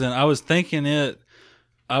 boat I was in. I was thinking it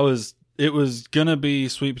was gonna be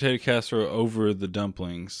sweet potato casserole over the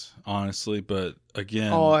dumplings, honestly. But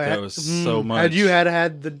again, that was so much. Had you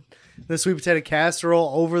had the sweet potato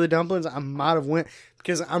casserole over the dumplings, I might have went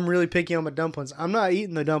because I'm really picky on my dumplings. I'm not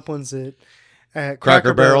eating the dumplings at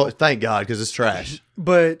Cracker Barrel. Thank God, because it's trash.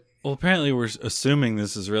 but Well, apparently we're assuming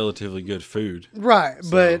this is relatively good food. right.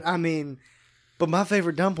 But I mean, but my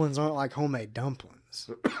favorite dumplings aren't like homemade dumplings.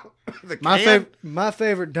 My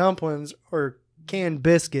favorite dumplings are canned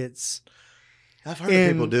biscuits. I've heard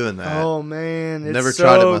of people doing that. Oh man, it's Never so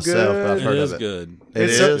tried it myself, good. but I've It heard is of it. good. It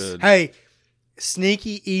It's is? so- hey,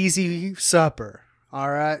 sneaky, easy supper. All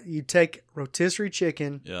right, you take rotisserie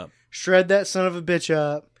chicken, Yeah. shred that son of a bitch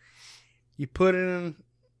up. You put it in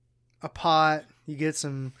a pot. You get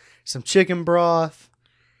some chicken broth.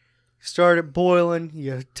 Start it boiling.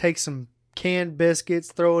 You take some canned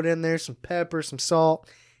biscuits, throw it in there, some pepper, some salt.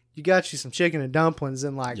 You got you some chicken and dumplings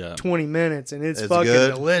in like Yeah. 20 minutes, and it's It's fucking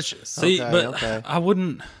good? delicious. See, Okay, but okay. I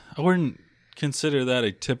wouldn't consider that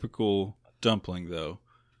a typical dumpling, though.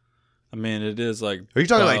 I mean, it is like. Are you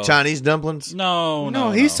talking like well, Chinese dumplings?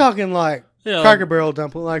 No, He's talking like Yeah, Cracker Barrel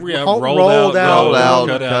dumpling, like yeah, rolled rolled out, Rolled out,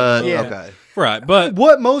 cut cut. out. Yeah. Okay. right, but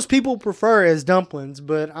what most people prefer as dumplings,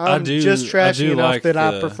 but I'm do- just I trashy do enough like that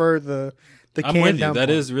I the- prefer the I'm canned with you. dumpling.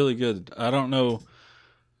 That is really good. I don't know.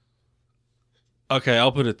 Okay,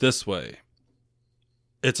 I'll put it this way.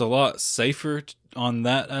 It's a lot safer on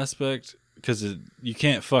that aspect because you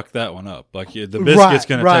can't fuck that one up. Like the biscuit's Right,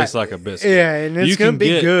 going right. to taste like a biscuit. Yeah, and it's You gonna can be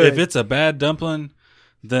get- good. If it's a bad dumpling,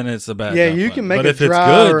 then it's a bad Yeah, dumpling. you can make but it if it's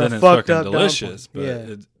dry or good, a then it's fucked fucking up delicious. dumpling. But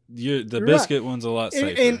Yeah. the You're biscuit one's a lot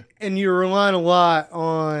safer. and you're relying a lot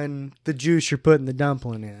on the juice you're putting the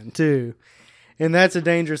dumpling in too, and that's a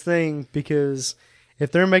dangerous thing because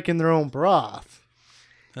If they're making their own broth,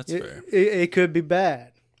 That's fair. it could be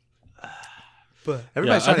bad. But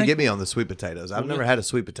Everybody's I trying to think- get me on the sweet potatoes. I've never had a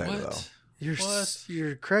sweet potato though. What?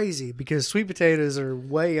 you're crazy because sweet potatoes are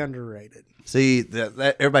way underrated. See,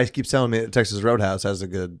 that everybody keeps telling me that Texas Roadhouse has a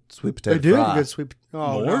good sweet potato They do fry. have a good sweet.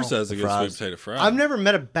 Oh, Moore's no. has a good Fries. sweet potato fry. I've never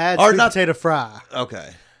met a bad Or sweet not- potato fry. Okay.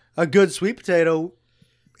 A good sweet potato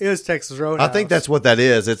is Texas Roadhouse. I think that's what that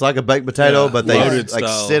is. It's like a baked potato, Yeah, but they loaded like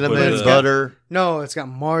style, cinnamon, but it's got- butter. No, it's got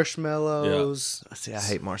marshmallows. See, I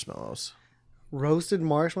hate marshmallows. Roasted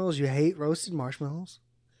marshmallows? You hate roasted marshmallows?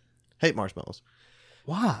 Hate marshmallows.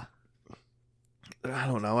 Why? I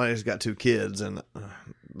don't know. I just got 2 kids, and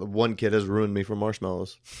the one kid has ruined me for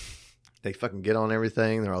marshmallows. They fucking get on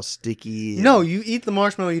everything. They're all sticky. and- No, you eat the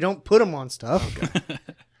marshmallow. You don't put them on stuff.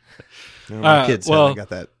 My kids well, haven't got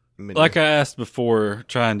that. Many. Like I asked before,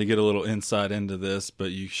 trying to get a little insight into this,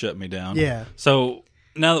 but you shut me down. Yeah. So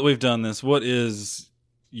now that we've done this, what is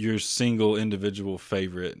your single individual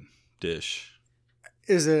favorite dish?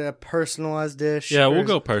 Is it a personalized dish? Yeah, or we'll is-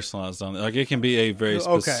 go personalized on it. Like it can be a very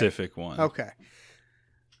Okay. specific one. Okay.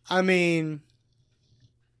 I mean,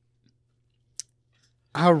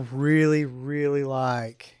 I really, really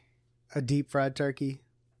like a deep fried turkey.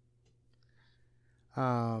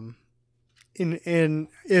 And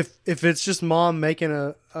if it's just mom making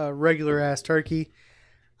a regular ass turkey,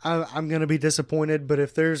 I'm gonna be disappointed. But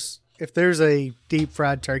if there's a deep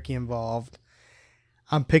fried turkey involved,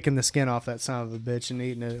 I'm picking the skin off that son of a bitch and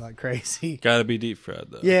eating it like crazy. Got to be deep fried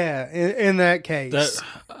though. Yeah, in that case,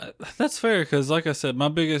 That's fair because, like I said, my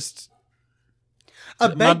biggest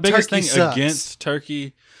turkey thing sucks. against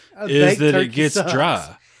turkey A is baked that turkey it gets sucks.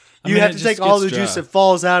 dry. I You mean, have it to just take all the gets juice dry. that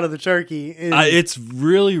falls out of the turkey. And It's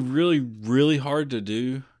really, really, really hard to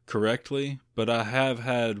do correctly, but I have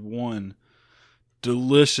had one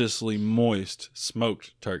deliciously moist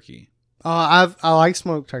smoked turkey. I like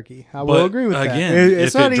smoked turkey. I will But agree with again, that.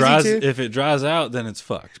 It's not dries, easy to. if it dries out, then it's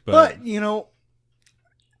fucked. But you know,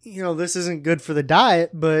 this isn't good for the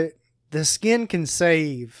diet. But the skin can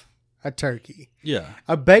save a turkey. yeah,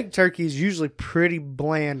 A baked turkey is usually pretty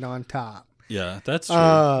bland on top. yeah, that's true.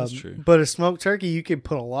 That's true. But a smoked turkey, you can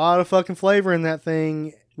put a lot of fucking flavor in that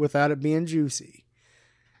thing without it being juicy.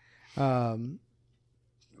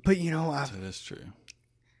 But That is true.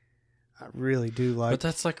 I really do like. But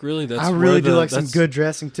that's like really that's. I where really do like some that's- good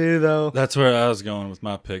dressing too, though. That's where I was going with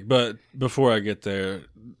my pick. But before I get there,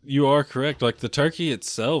 you are correct. Like the turkey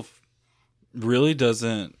itself really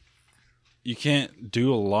doesn't. You can't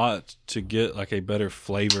do a lot to get like a better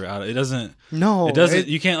flavor out of it. It doesn't. No, It doesn't.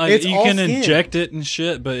 You can't like it's you all can skin. inject it and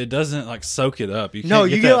shit, but it doesn't like soak it up. You can't No,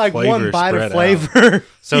 get you that get like flavor one bite of spread out. flavor.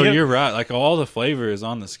 So Yeah. you're right. Like all the flavor is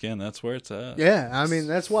on the skin. That's where it's at. Yeah, I mean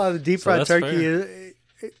that's why the deep So fried that's turkey fair. is.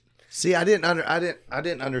 See, I didn't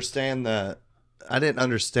understand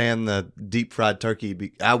the deep fried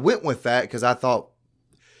turkey. I went with that because I thought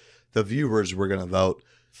the viewers were going to vote,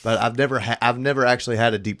 but I've never actually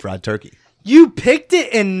had a deep fried turkey. You picked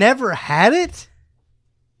it and never had it?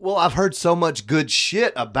 Well, I've heard so much good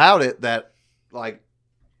shit about it that like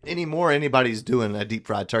anybody's doing a deep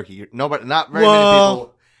fried turkey. Nobody, not very many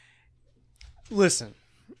people. Listen,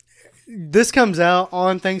 this comes out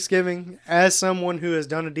on Thanksgiving. As someone who has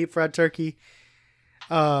done a deep fried turkey,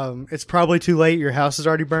 it's probably too late. Your house is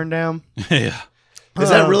already burned down. Yeah. Is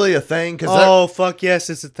that really a thing? Because Fuck yes,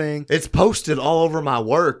 it's a thing. it's posted all over my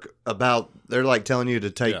work about. They're like telling you to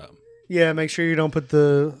take. Yeah. Yeah, make sure you don't put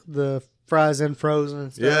the fries in frozen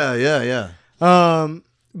and stuff. Yeah.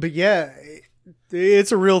 But yeah,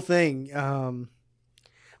 it's a real thing.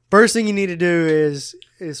 First thing you need to do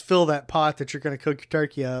is fill that pot that you're going to cook your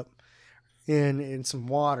turkey up in some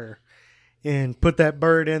water, and put that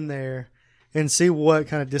bird in there, and see what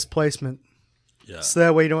kind of displacement. Yeah. So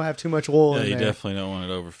that way you don't have too much oil Yeah, in you there. definitely don't want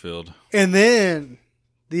it overfilled. And then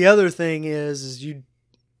the other thing is you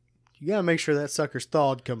got to make sure that sucker's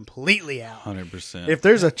thawed completely out. 100%. If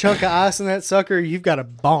there's a chunk of ice in that sucker, you've got a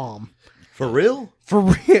bomb. For real? For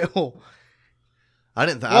real. I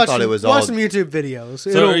didn't. I thought it was all. Watch some YouTube videos.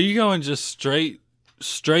 So are you going just straight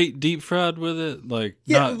deep fried with it? Like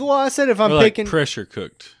Yeah, not, well, I said if I'm or like picking, pressure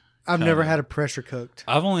cooked. I've never had a pressure cooked.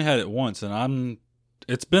 I've only had it once, and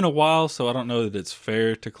it's been a while, so I don't know that it's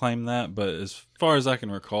fair to claim that. But as far as I can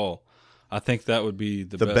recall, I think that would be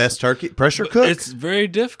the best turkey pressure But cook. It's very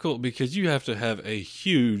difficult because you have to have a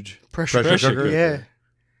huge Pressure cooker. Yeah.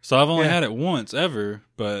 So I've only Yeah. had it once ever,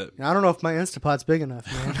 but I don't know if my Instapot's big enough,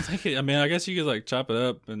 man. I mean, I guess you could like chop it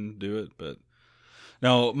up and do it, but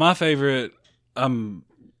no, my favorite. I'm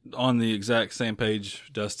on the exact same page,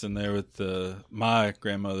 Dustin, there with my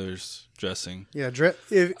grandmother's dressing. Yeah, if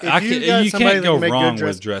You you got somebody can't that go can make wrong good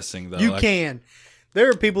with dressing though. you Like, can. There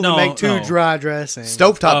are people that make too dry dressing.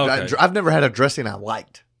 Stovetop. Oh, okay. I've never had a dressing I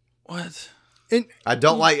liked. What? I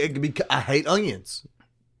don't like it because I hate onions.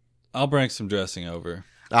 I'll bring some dressing over.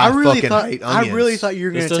 I really fucking thought hate onions. I really thought you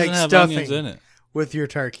were going This to doesn't take have onions stuffing in it. with your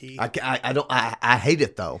turkey. I don't. I hate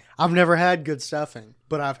it though. I've never had good stuffing,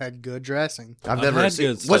 but I've had good dressing. I've never had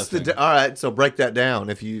seen. good What's stuffing. the? All right, so break that down.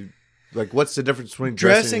 If you like, what's the difference between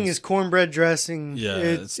Dressing is cornbread dressing. Yeah,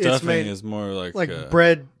 it's stuffing made is more like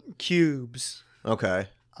bread cubes. okay?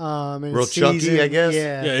 And Real chunky, seasoned. I guess?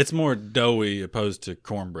 Yeah, Yeah, it's more doughy opposed to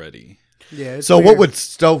cornbready. yeah. It's So weird. what would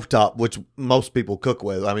stovetop, which most people cook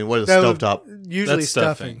with? I mean, what is That would- stovetop Usually That's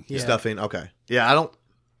stuffing. stuffing. Yeah. stuffing? Okay, yeah, I don't.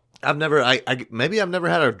 I've never. Maybe I've never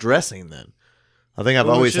had a dressing then. I think I've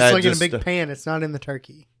Well, always it's just had like just in a big pan. It's not in the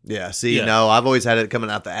turkey. Yeah. See, Yeah. no, I've always had it coming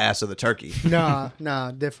out the ass of the turkey.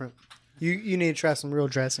 Nah, different. You need to try some real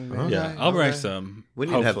dressing, man. Okay. Yeah, I'll bring okay. some. We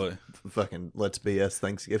need to hopefully. have fucking Let's BS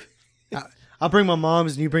Thanksgiving. I'll bring my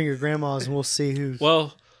mom's and you bring your grandma's and we'll see who's.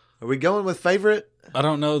 Well, Are we going with favorite? I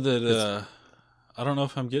don't know that. I don't know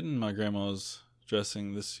if I'm getting my grandma's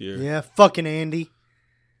dressing this year. Yeah, fucking Andy.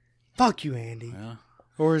 Fuck you, Andy. Yeah.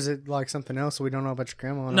 Or is it like something else we don't know about your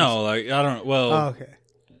grandma? No, like I don't. Well, Oh, okay.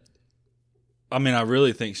 I mean, I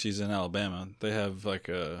really think she's in Alabama. They have like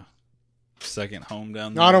a second home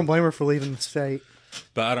down there. No, I don't blame her for leaving the state.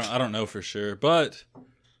 But I don't know for sure. But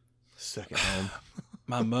Second home.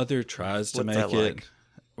 my mother tries to What's make that it like?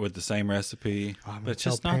 with the same recipe, but it's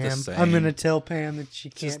just Tell not the Pam- same. I'm gonna tell Pam that she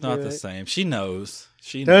It's can't just not do the it. same. She knows.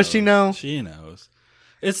 She Does knows. she know? She knows.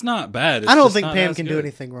 It's not bad. It's I don't just think not Pam as can do good.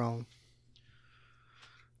 anything wrong.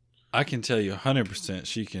 I can tell you 100%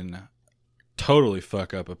 she can totally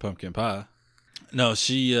fuck up a pumpkin pie. No,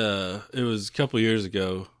 she, it was a couple years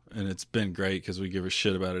ago, and it's been great because we give her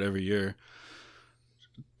shit about it every year.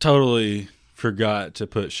 Totally forgot to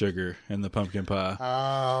put sugar in the pumpkin pie.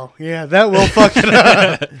 Oh, yeah, that will fuck it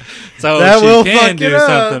up. So That she will can fuck do it up.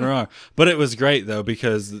 something wrong. But it was great, though,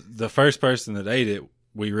 because the first person that ate it,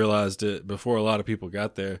 we realized it before a lot of people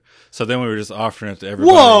got there. So then we were just offering it to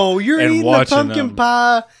everybody. Whoa, you're and eating the watching pumpkin them.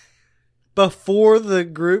 pie before the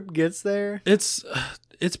group gets there?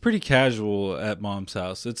 It's pretty casual at Mom's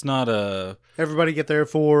house. It's not a Everybody get there at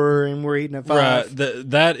 4 and we're eating at 5. right.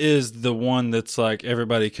 That is the one that's like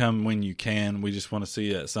everybody come when you can. We just want to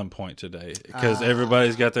see you at some point today because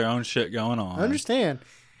everybody's got their own shit going on. I understand.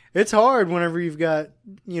 It's hard whenever you've got,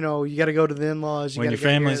 you got to go to the in-laws. When your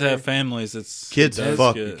families have families, Kids it does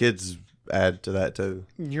fuck. get- Kids add to that too.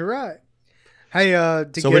 You're right. Hey,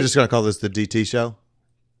 So we're just gonna call this the DT show.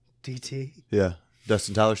 DT. Yeah,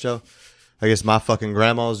 Dustin Tyler show. I guess my fucking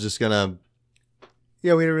grandma's just gonna.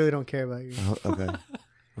 Yeah, we really don't care about you. Oh, okay.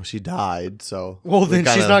 Well, she died, so. Well, we then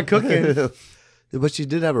she's not cooking. But she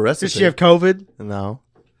did have a recipe. Does she have COVID? No.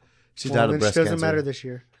 She Well, died then of breast she doesn't cancer. matter this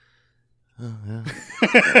year. Oh,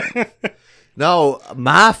 yeah. No,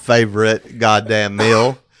 my favorite goddamn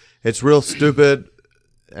meal. It's real stupid,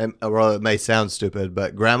 and well, it may sound stupid,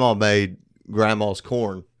 but Grandma made Grandma's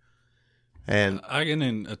corn, and I can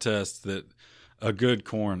attest that a good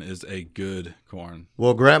corn is a good corn.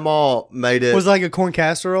 well, Grandma made it. Was it like a corn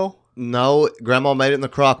casserole? No, Grandma made it in the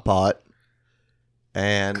crock pot,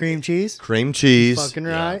 and Cream cheese? cream cheese, Fucking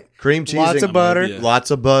right. cream cheese, Lots and of butter. Yeah.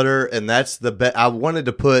 lots of butter, and that's the best. I wanted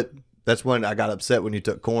to put. That's when I got upset when you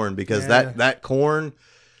took corn because Yeah. that corn,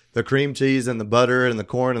 the cream cheese and the butter and the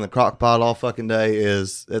corn and the crock pot all fucking day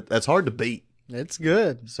that's hard to beat. It's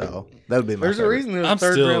good. So that would be my. There's a favorite. reason it was I'm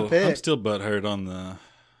third round still pick. I'm still butthurt on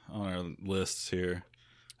our lists here.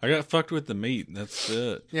 I got fucked with the meat. That's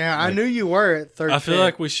it. Yeah, I knew you were at third I feel pick.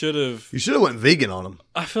 like we should have. You should have went vegan on them.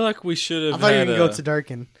 I feel like we should I have. thought you were had going to go to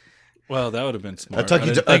Durkin. Well, that would have been smart. turkey I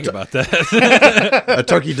didn't du- think about that. A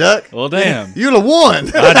turkey duck. Well, damn. You'd have won.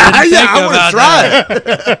 didn't yeah, think I want about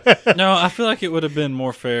to try it. No, I feel like it would have been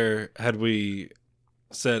more fair had we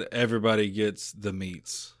said everybody gets the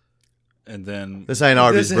meats, and then This ain't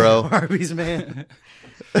Arby's, This is bro. Arby's, man.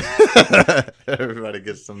 Everybody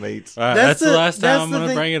gets some meats. all right, That's that's the the- last that's time I'm the going to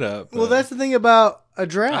thing- bring it up. Well, but that's the thing about a I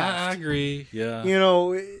draft. agree. Yeah,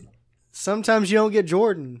 Sometimes you don't get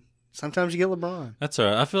Jordan. Sometimes you get LeBron. that's all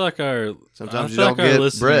right. I feel like Sometimes I you feel don't like our get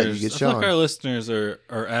listeners, bread, you get I feel like Sean. our listeners are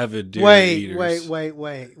avid deer Wait. eaters.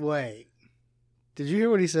 Did you hear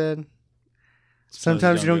what he said?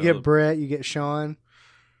 Sometimes you don't get Brett, you get Sean.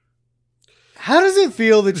 How does it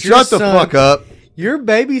feel that your Shut the son, fuck up. your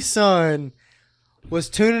baby son was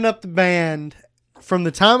tuning up the band from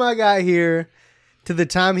the time I got here to the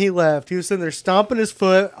time he left? He was sitting there stomping his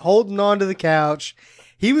foot, holding on to the couch.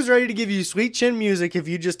 He was ready to give you sweet chin music if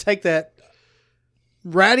you just take that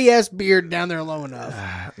ratty ass beard down there low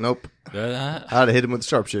enough. Nope. Uh, I'd have hit him with the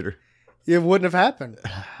sharpshooter. It wouldn't have happened.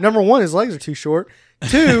 Number one, his legs are too short.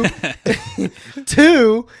 Two,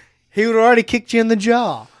 he would already kicked you in the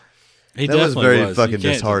jaw. He That was definitely very fucking You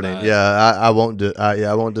can't disheartening. deny it. Yeah, I won't.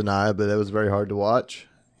 I won't deny it, but it was very hard to watch.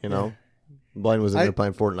 You know, Blaine was in there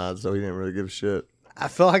playing Fortnite, so he didn't really give a shit. I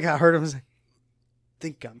felt like I heard him say,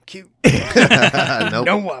 "Think I'm cute." Nope.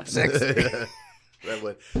 No, I'm sexy.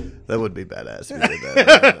 that would be badass if he did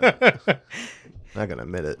that. Not gonna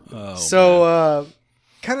admit it. Oh, man. So,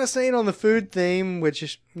 kind of staying on the food theme, which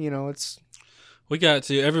is, it's we got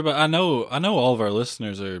to everybody. I know all of our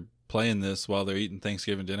listeners are playing this while they're eating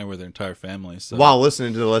Thanksgiving dinner with their entire family. So While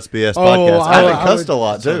listening to the Let's BS Oh, podcast, I haven't I cussed would- a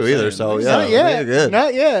lot That's what too I'm either. saying. So Not yeah, not yet. good.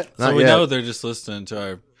 Not yet. so Not we yet. know they're just listening to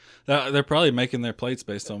our. They're probably making their plates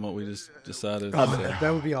based on what we just decided. Oh, So.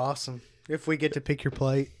 that would be awesome if we get to pick your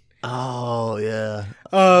plate. Oh yeah,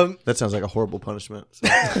 Um, that sounds like a horrible punishment.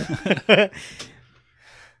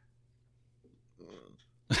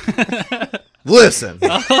 Listen,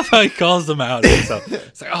 I love how he calls them out.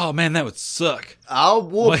 It's like, oh man, that would suck.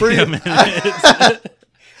 we'll Wait a minute.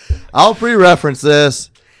 I'll pre-reference this.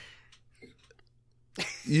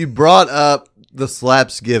 You brought up the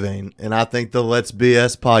Slapsgiving, and I think the Let's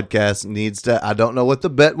BS podcast needs to. I don't know what the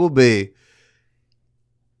bet will be,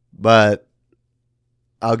 but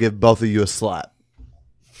I'll give both of you a slap.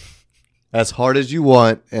 As hard as you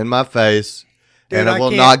want in my face, dude, and I will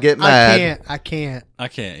can't- not get mad. I can't. I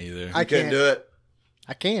can't either. I You can't can't. do it.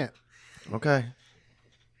 I can't. Okay.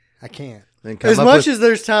 I can't. Then come As up much with- as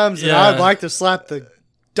there's times that Yeah. I'd like to slap the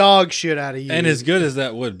dog shit out of you, And as good as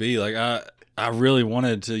that would be, like I really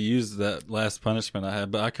wanted to use that last punishment I had,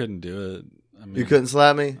 but I couldn't do it. I mean, you couldn't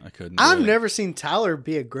slap me. I couldn't. Do I've it. never seen Tyler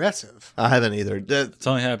be aggressive. I haven't either. It's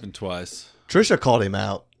only happened twice. Trisha called him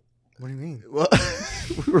out. What do you mean? Well,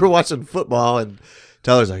 we were watching football, and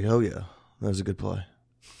Tyler's like, "Oh yeah, that was a good play."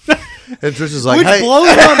 And Trisha's like, Which "Hey,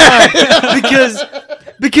 blows my mind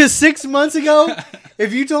because 6 months ago,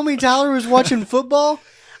 if you told me Tyler was watching football,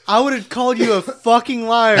 I would have called you a fucking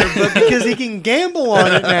liar. But because he can gamble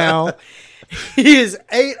on it now, he is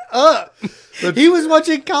ate up. He was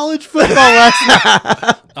watching college football last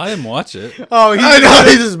night. I didn't watch it, Oh, I know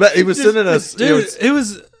he was sending us." dude. It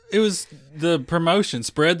was the promotion.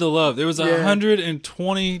 Spread the love. There was a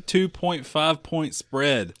 122.5 point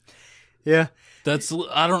spread. yeah. That's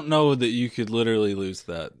I don't know that you could literally lose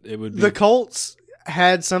that. It would be The Colts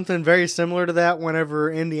had something very similar to that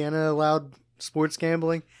whenever Indiana allowed sports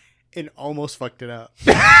gambling. It almost fucked it up.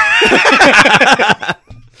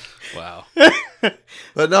 wow.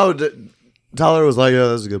 But no, Tyler was like, "Yeah,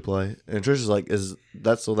 that was a good play." And Trisha's like,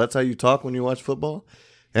 that's how you talk when you watch football?"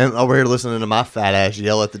 And over here listening to my fat ass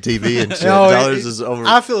yell at the TV and shit. No, Tyler's is over.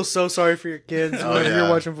 I feel so sorry for your kids when yeah. you're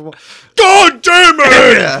watching football. God damn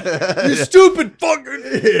it! You stupid fucking.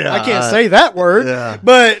 Yeah. I can't say that word, Yeah.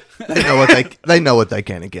 but They know what they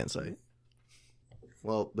can and can't say.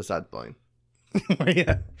 Well, besides Blaine.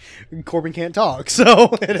 yeah, Corbin can't talk, so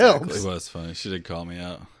it helps. It was funny. She did call me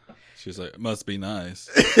out. She was like, "It must be nice."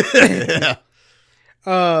 Yeah.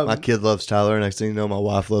 My kid loves Tyler. Next thing you know, my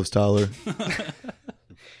wife loves Tyler.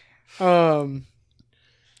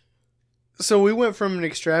 So we went from an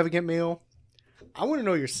extravagant meal. I want to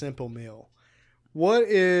know your simple meal. What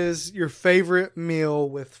is your favorite meal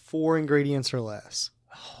with 4 ingredients or less?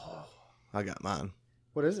 I got mine.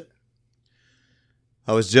 What is it?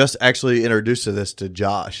 I was just actually introduced to this to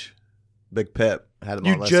Josh. Big Pep had him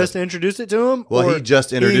on You last just episode. introduced it to him? Well, or he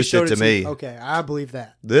just introduced showed it to me. you? Okay, I believe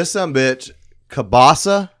that. This bitch,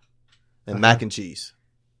 kielbasa and mac and cheese.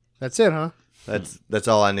 That's it, huh? That's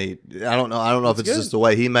all I need. I don't know if it's good. just the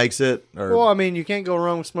way he makes it or Well, I mean, you can't go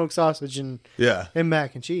wrong with smoked sausage and yeah.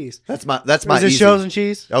 mac and cheese. That's my Is it easy. chosen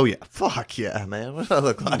cheese? Oh yeah, fuck yeah, man. What do I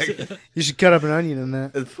look like? You should cut up an onion in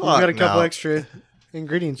that. You've Fuck got a couple no. extra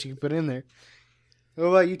ingredients you can put in there. What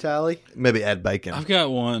about you, Tally? Maybe add bacon. I've got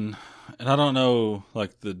one, and I don't know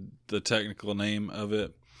like the technical name of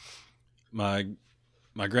it. My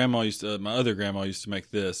grandma my other grandma used to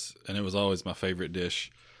make this, and it was always my favorite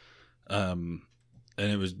dish. And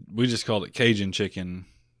we just called it Cajun chicken,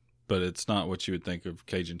 but it's not what you would think of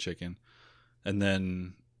Cajun chicken. And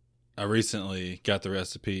then I recently got the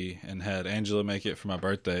recipe and had Angela make it for my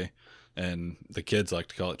birthday, and the kids like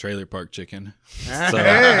to call it trailer park chicken. So,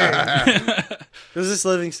 Was this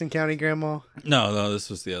Livingston County grandma? no, this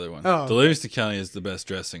was the other one. Oh. The Livingston County is the best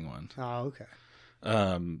dressing one. Oh, okay.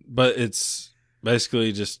 But it's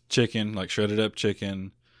basically just chicken, like shredded up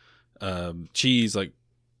chicken, cheese, like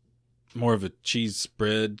more of a cheese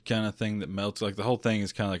spread kind of thing that melts. Like the whole thing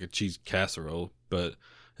is kind of like a cheese casserole, but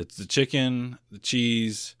it's the chicken, the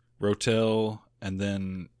cheese, rotel, and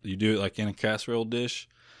then you do it like in a casserole dish,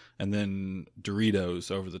 and then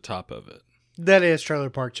Doritos over the top of it. That is Trailer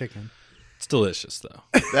Park Chicken. It's delicious though.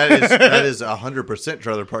 That is 100%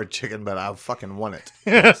 Trailer Park Chicken, but I fucking want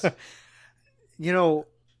it. You know,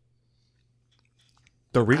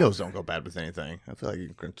 Doritos don't go bad with anything. I feel like you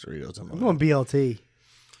can crunch Doritos. I'm going BLT.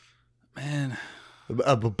 Man,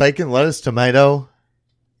 Bacon, lettuce, tomato.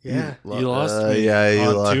 Yeah. you lost me you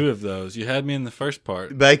on lost. 2 of those. You had me in the first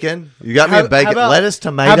part. Bacon. You got me a bacon, lettuce,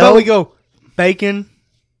 tomato. How about we go bacon,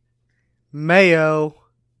 mayo,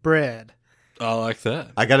 bread? I like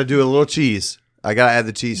that. I got to do a little cheese. I got to add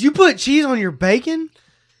the cheese. You put cheese on your bacon?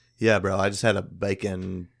 Yeah, bro. I just had a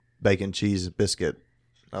bacon cheese biscuit.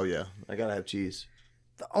 Oh, yeah. I got to have cheese.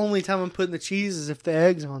 The only time I'm putting the cheese is if the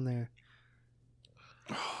egg's on there.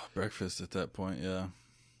 Breakfast at that point, yeah.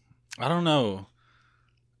 I don't know.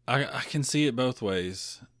 I can see it both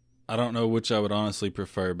ways. I don't know which I would honestly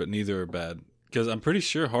prefer, but neither are bad. Because I'm pretty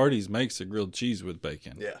sure Hardee's makes a grilled cheese with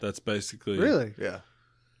bacon. Yeah. That's basically... Really? Yeah.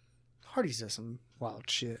 Hardee's does some wild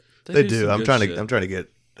shit. They do. some I'm good trying shit. to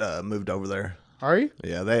get moved over there. Are you?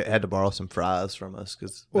 Yeah, they had to borrow some fries from us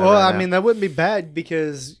because. Well, I mean, that wouldn't be bad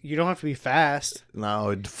because you don't have to be fast.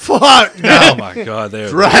 no, fuck Oh no. my god,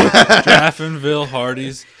 they're Right. Draffinville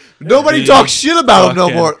Hardee's. Nobody The talks shit about them no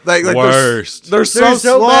fucking more. Like worst. They're They're so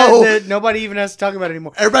so slow. bad that nobody even has to talk about it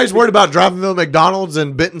anymore. Everybody's worried about Drivingville McDonald's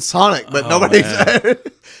and Benton Sonic, but Oh, nobody's. man.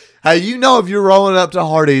 Hey, you know, if you're rolling up to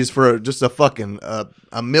Hardee's for just a fucking a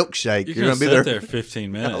milkshake, You you're can gonna be sit there. there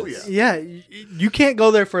 15 minutes. Oh, yeah. Yeah, you can't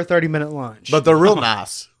go there for a 30-minute lunch. But they're real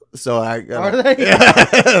nice. So I Are they? Yeah,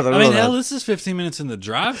 they're I real mean, nice. hell, this is 15 minutes in the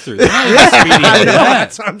drive-through. They're not even speedy I than know, that.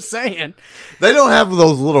 that's what I'm saying. They don't have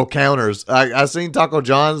those little counters. I seen Taco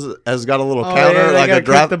John's has got a little Oh, counter yeah, they like gotta a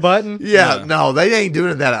drive. click the button. Yeah, Yeah. no, they ain't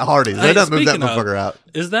doing that at Hardee's. They Hey, don't move that speaking of- motherfucker out.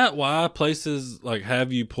 Is that why places like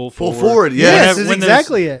have you pull Pull forward? forward, yeah. Yes, When is there's-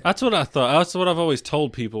 exactly it. That's what I thought. That's what I've always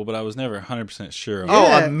told people, but I was never 100% sure. Oh,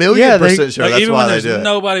 Yeah. a million Yeah, they- percent sure. Like, That's even why when they there's do it.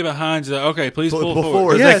 nobody behind you, okay, please pull Pull forward.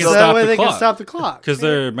 forward. Yeah, They can so that stop way the they clock. can stop the clock. Because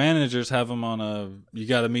their managers have them on a, you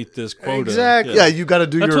got to meet this quota. Exactly. Yeah, you got to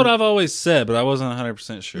do That's your. what I've always said, but I wasn't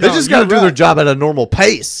 100% sure. They No, just got to you're do their right. job at a normal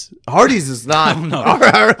pace. Hardee's is not. Oh, no. All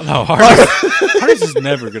right. No, Hardee's is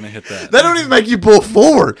never going to hit that. They don't even make you pull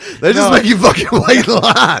forward. They just No. make you fucking wait in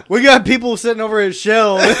line. We got people sitting over at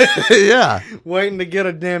Shell Yeah. waiting to get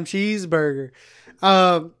a damn cheeseburger.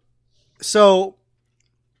 So,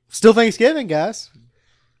 still Thanksgiving, guys.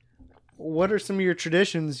 What are some of your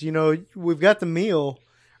traditions? You know, we've got the meal.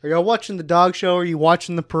 Are y'all watching the dog show? Are you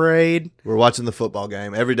watching the parade? We're watching the football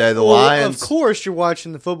game every day. The Well, Lions. Of course, you're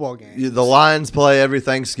watching the football game. The Lions play every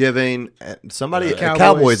Thanksgiving. And somebody, The Cowboys.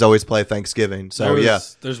 Cowboys always play Thanksgiving. So yeah,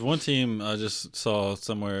 There's one team I just saw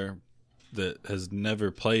somewhere that has never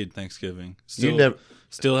played Thanksgiving.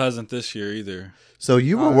 Still hasn't this year either. So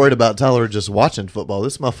you were worried about Tyler just watching football.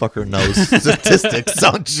 This motherfucker knows statistics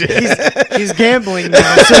on shit. He's gambling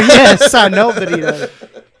now, so yes, I know that he does.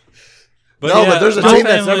 No, but there's a my team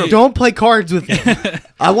that's family- never- Don't play cards with me.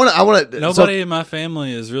 I want to. Nobody in my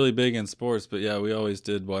family is really big in sports, but yeah, we always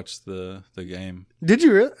did watch the game. Did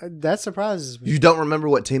you really? That surprises me. You don't remember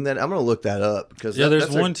what team that? I'm going to look that up because Yeah, there's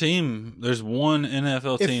one team. There's one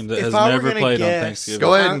NFL If- team that if has I were never gonna played on guess- Thanksgiving.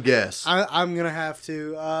 Go ahead and guess. I'm gonna have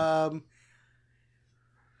to.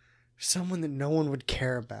 Someone that no one would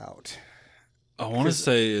care about. I want to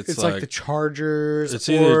say it's like, like the Chargers. it's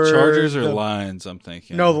either Chargers or the, Lions. I'm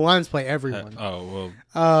thinking. No, the Lions play everyone. Oh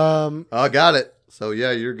well, I got it. So yeah,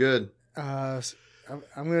 you're good. I'm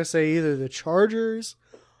gonna say either the Chargers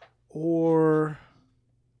or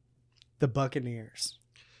the Buccaneers.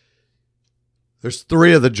 There's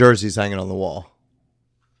 3 of the jerseys hanging on the wall.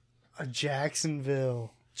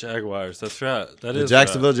 Jacksonville. Jaguars. That's right. That The is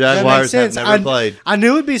Jacksonville right. Jaguars have sense. never played. I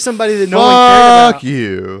knew it'd be somebody that no one cared Fuck about.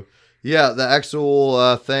 you. Yeah, the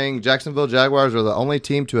actual thing, Jacksonville Jaguars are the only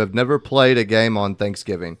team to have never played a game on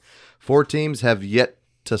Thanksgiving. 4 teams have yet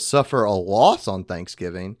to suffer a loss on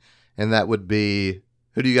Thanksgiving, and that would be,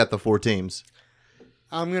 who do you got the 4 teams?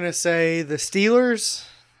 I'm gonna say the Steelers.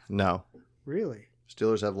 No. Really?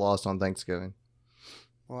 Steelers have lost on Thanksgiving.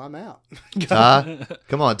 Well, I'm out. Ty?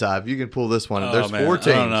 Come on, Ty. If you can pull this one. Oh, There's man. 4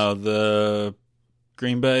 teams. I don't know. The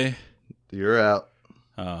Green Bay. You're out.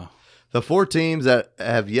 Oh, The 4 teams that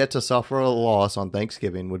have yet to suffer a loss on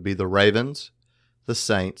Thanksgiving would be the Ravens, the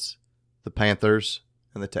Saints, the Panthers,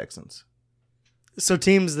 and the Texans. So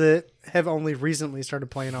teams that have only recently started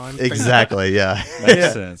playing on. Exactly, yeah. makes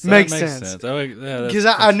Yeah. sense. Makes That sense. Oh, yeah, that's- Because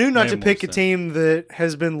I that's knew not way to more pick a sense. team that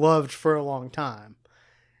has been loved for a long time.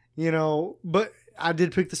 You know, but I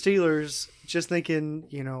did pick the Steelers just thinking,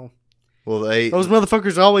 you know, Well, those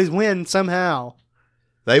motherfuckers always win somehow.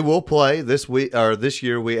 they will play this week or this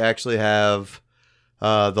year. We actually have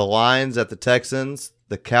the Lions at the Texans,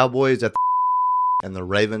 the Cowboys at the and the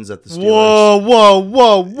Ravens at the Steelers.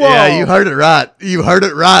 Whoa. Yeah, you heard it right. You heard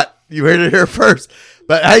it right. You heard it here first.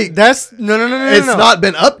 But hey, That's no. it's not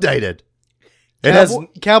been updated. It has.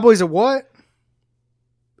 Cowboys at what?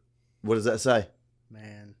 What does that say?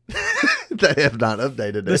 Man, They have not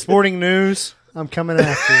updated the it. Sporting News. I'm coming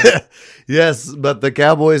after you. Yes, but the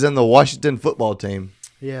Cowboys and the Washington football team.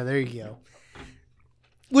 Yeah, there you go.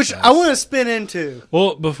 Which I want to spin into.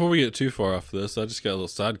 Well, before we get too far off this, I just got a little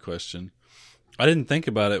side question. I didn't think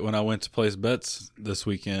about it when I went to place bets this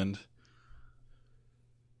weekend.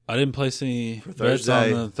 I didn't place any bets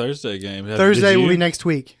on the Thursday game. Thursday will be next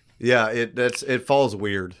week. Yeah, it falls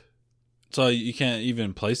weird. So you can't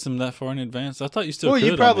even place them that far in advance? I thought you still Well,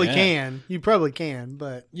 could. you probably on the app. can. You probably can,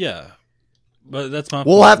 but Yeah. But that's my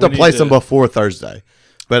We'll point. have to We need place them before Thursday.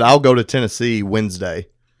 But I'll go to Tennessee Wednesday.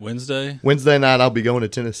 Wednesday? Wednesday night, I'll be going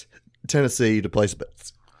to Tennessee to place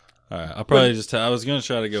bets. All right. I'll probably I was going to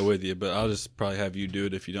try to go with you, but I'll just probably have you do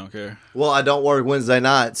it if you don't care. Well, I don't work Wednesday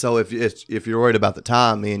night, so if you're worried about the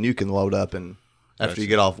time, me and you can load up, and after Gotcha. you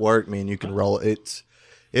get off work, me and you can roll. It's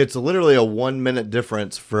literally a 1 minute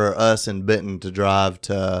difference for us in Benton to drive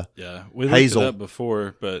to. Yeah. We looked Hazel. it up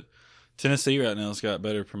before, but Tennessee right now has got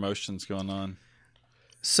better promotions going on.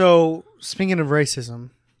 so speaking of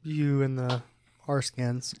racism, you and the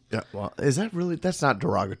R-skins, Yeah, well, is that really? That's not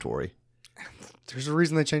derogatory. there's a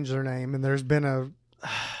reason they changed their name, and there's been a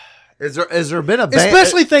Has there been a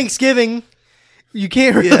especially Thanksgiving. You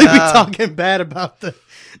can't really be Yeah. talking bad about the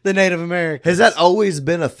Native Americans. Has that always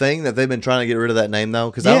been a thing that they've been trying to get rid of that name though?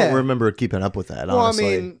 Because I Yeah. don't remember keeping up with that. Well,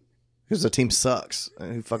 Honestly, I mean, because the team sucks.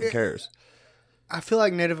 Who fucking cares? I feel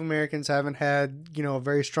like Native Americans haven't had, a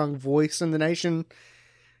very strong voice in the nation,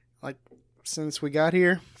 like, since we got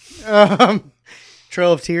here.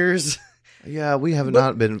 Trail of Tears. Yeah, we have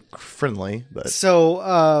not been friendly, but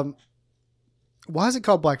So, why is it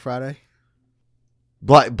called Black Friday?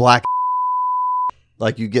 black,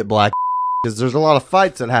 like you get black because there's a lot of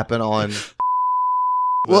fights that happen on.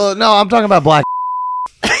 Well, no, I'm talking about black.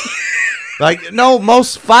 Like, no,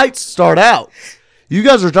 most fights start out. You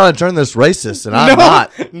guys are trying to turn this racist, and I'm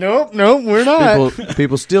not. Nope, we're not.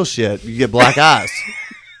 People steal shit. You get black eyes.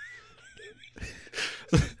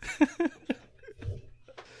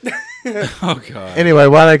 Oh, God. Anyway,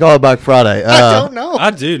 why do they call it Black Friday? I don't know. I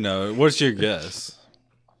do know. What's your guess?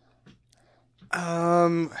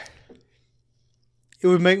 It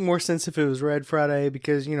would make more sense if it was Red Friday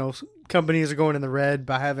because, companies are going in the red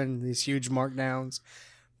by having these huge markdowns.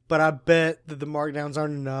 But I bet that the markdowns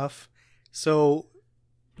aren't enough. So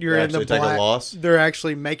you're They in the actually take a black. loss? They're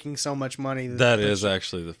actually making so much money. That is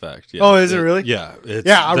actually the fact. Yeah. Oh, is it really? Yeah.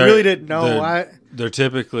 I really didn't know. They're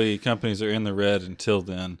typically, companies are in the red until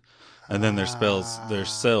then. And then their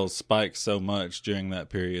sales spike so much during that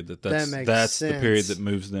period that's the period sense. that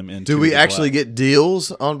moves them into. Do we the actually black. get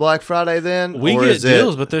deals on Black Friday then? We Or get is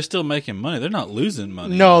deals, it, but they're still making money. They're not losing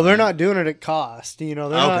money. No, they're not doing it at cost. They're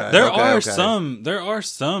not. There Okay, are okay. there are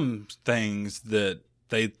some things that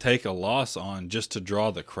they take a loss on just to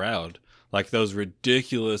draw the crowd. Like those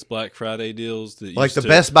ridiculous Black Friday deals that like used the to-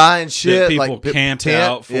 Best Buy and shit? that people like camped tent?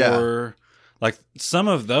 out for. Yeah. Like some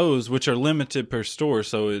of those, which are limited per store,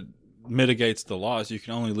 so it mitigates the loss. You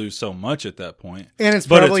can only lose so much at that point, And it's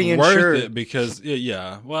but probably it's insured. worth it because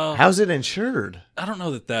well, How's it insured? I don't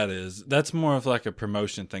know that is. That's more of like a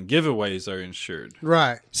promotion thing. Giveaways are insured.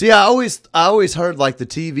 Right. See, I always heard like the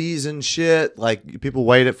TVs and shit. Like people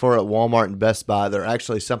wait it for at Walmart and Best Buy. There's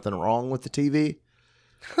actually something wrong with the TV.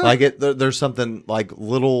 Like there's something like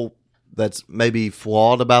little that's maybe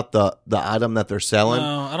flawed about the item that they're selling.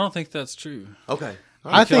 No, I don't think that's true. Okay,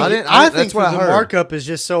 I think didn't- I that's think what I the heard. markup is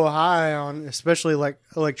just so high on, especially like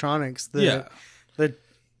electronics, that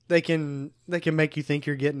they can make you think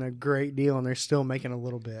you're getting a great deal, and they're still making a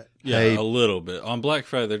little bit. Yeah, Hey. a little bit. On Black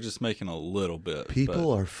Friday, they're just making a little bit.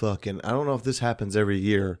 People are fucking. I don't know if this happens every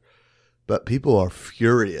year, but people are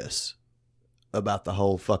furious about the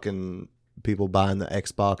whole fucking people buying the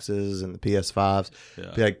Xboxes and the PS5s.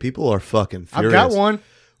 Yeah. Like people are fucking I've furious. got one.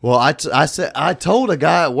 Well, I told a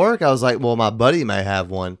guy at work, I was like, well, my buddy may have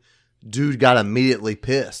one. Dude got immediately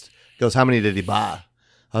pissed. Goes, how many did he buy?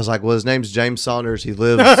 I was like, well, his name's James Saunders. He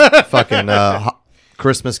lives fucking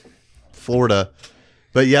Christmas, Florida.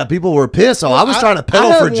 But yeah, people were pissed. So I was trying to I pedal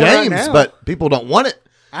have for one right James, now. but people don't want it.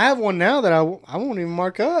 I have one now that I won't even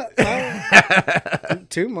mark up.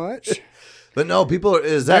 Too much. But no, people are,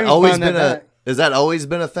 is that James always buying that been a back. is that always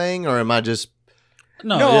been a thing, or am I just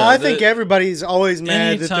No, yeah, I think everybody's always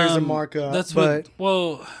mad that there's a anytime- markup. That's but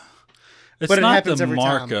it's but it not happens the every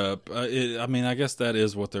time. markup. I mean, I guess that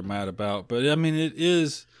is what they're mad about. But I mean, it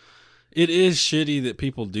is shitty that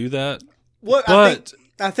people do that. what But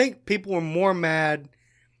I think people are more mad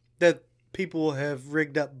that people have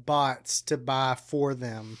rigged up bots to buy for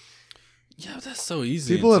them. Yeah, that's so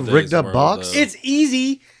easy. People in have rigged today's up world, box? though. It's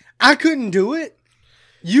easy. I couldn't do it.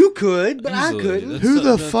 You could, but Easily. I couldn't. That's Who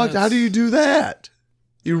the that- fuck? How that's- do you do that?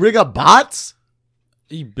 You rig up bots?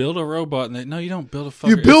 You build a robot, and no, you don't build a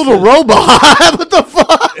fucking. You build a robot? What the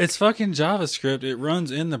fuck? It's fucking JavaScript. It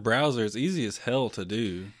runs in the browser. It's easy as hell to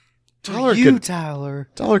do. Tyler you, could- Tyler.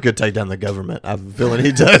 Tyler could take down the government. I have a feeling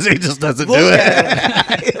he does. He just doesn't do Look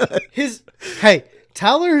it. Hey,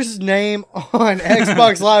 Tyler's name on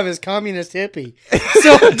Xbox Live is Communist Hippie.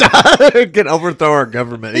 So Tyler can overthrow our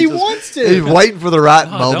government. he wants to. He's waiting for the right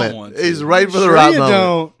No, I don't moment. want to. He's waiting for the Sure right you moment.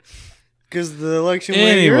 don't. Because the election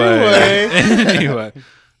went your Anyway, way. anyway,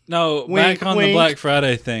 no. Wink, back on the wink. Black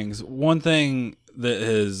Friday things. One thing that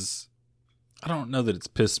has, I don't know that it's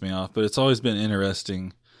pissed me off, but it's always been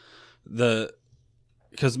interesting.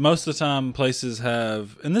 Because most of the time places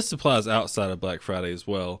have, and this applies outside of Black Friday as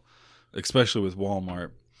well, especially with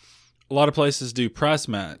Walmart. A lot of places do price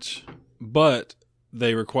match, but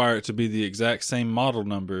they require it to be the exact same model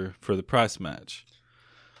number for the price match.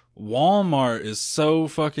 Walmart is so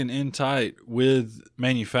fucking in tight with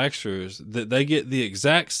manufacturers that they get the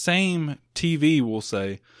exact same TV, we'll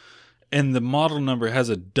say, and the model number has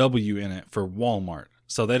a W in it for Walmart.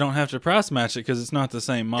 So they don't have to price match it because it's not the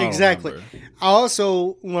same model Exactly. number. I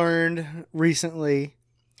also learned recently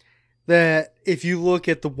that if you look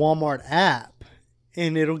at the Walmart app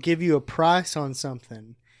and it'll give you a price on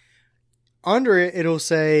something, under it, it'll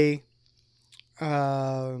say,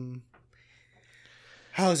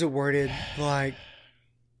 how is it worded? Like,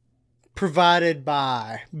 provided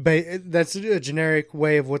by. That's a generic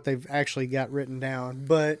way of what they've actually got written down.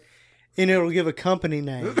 And it'll give a company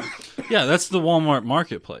name. Yeah, that's the Walmart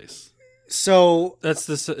marketplace. So, That's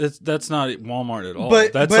not Walmart at all.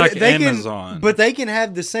 but That's but like they Amazon. But they can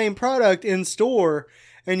have the same product in store,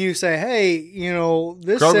 and you say, "Hey,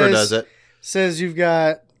 this Kroger does it. says you've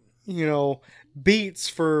got beets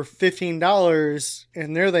for $15,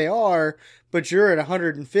 and there they are, but you're at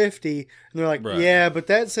 $150." And they're like, Right. "Yeah, but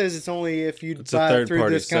that says it's only if you It's a buy it through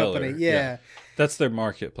third-party this company." seller. Yeah. Yeah. That's their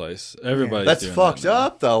marketplace. Everybody's That's doing fucked that now.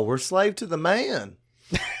 up, though. We're slave to the man.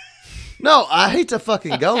 No, I hate to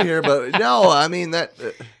fucking go here, but no, I mean that.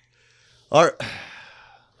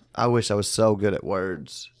 I wish I was so good at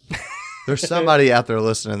words. There's somebody out there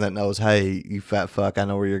listening that knows. Hey, you fat fuck! I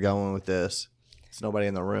know where you're going with this. It's nobody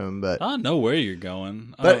in the room, but I know where you're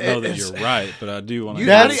going. I But don't know that it's- you're right, but I do want to.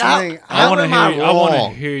 That's how, the thing. I want to am I hear. I want to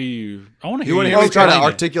wrong? hear you. I want to You hear want to you hear me try to explain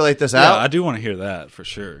it. articulate this Yeah, out? I do want to hear that for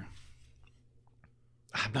sure.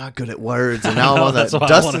 I'm not good at words, and now I'm on that. that's what I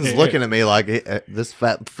wanna Dustin's hear. looking at me like this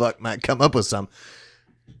fat fuck might come up with some.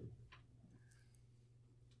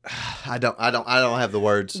 I don't have the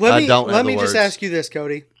words. Let me I don't have let the me words. just ask you this,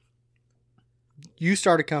 Cody. You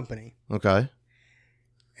start a company, Okay.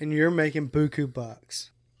 and you're making buku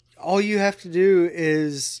bucks. All you have to do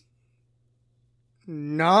is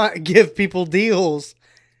not give people deals.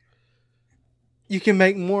 You can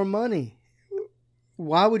make more money.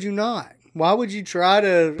 Why would you not? Why would you try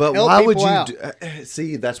to But help why people would you out?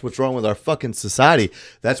 see? That's what's wrong with our fucking society.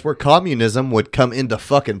 That's where communism would come into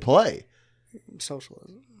fucking play.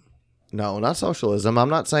 Socialism. No, not socialism. I'm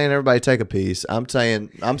not saying everybody take a piece. I'm saying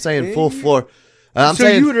full floor. I'm So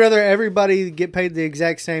saying you would rather everybody get paid the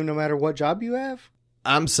exact same no matter what job you have?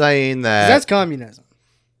 I'm saying 'Cause that that's communism.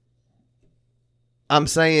 I'm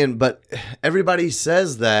saying, but everybody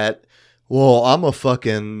says that. Well, I'm a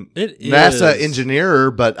fucking It NASA is.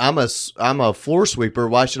 engineer, but I'm a floor sweeper.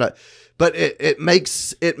 Why should I? But it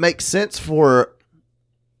makes sense for.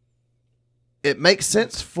 It makes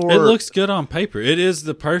sense for It looks good on paper. It is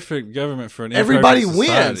the perfect government for an everybody imperfect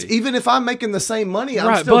wins. society. Even if I'm making the same money, I'm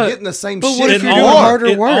Right, still but- getting the same but shit. what if you you're doing are. harder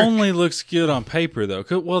it work? only looks good on paper, though.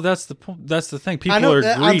 Well, that's the point. That's the thing. People know are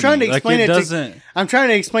that- greedy. I'm trying to Like, explain it it to- doesn't. I'm trying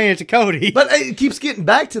to explain it to Cody. But it keeps getting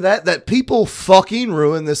back to that people fucking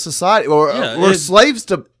ruin this society, or Yeah, we're it- slaves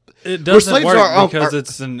to. It doesn't slaves work to our- because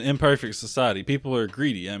it's an imperfect society. People are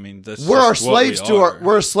greedy. I mean, that's We're our just what we slaves to our.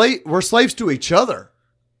 are. We're slaves to each other.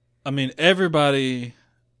 I mean, everybody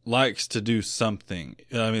likes to do something.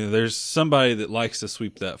 I mean, there's somebody that likes to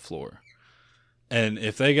sweep that floor. And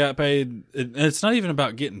if they got paid, it's not even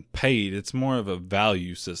about getting paid. It's more of a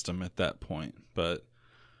value system at that point. But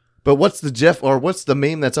But what's the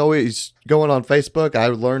meme that's always going on Facebook? I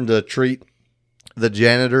learned to treat the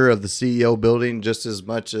janitor of the CEO building just as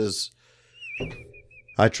much as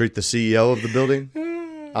I treat the CEO of the building.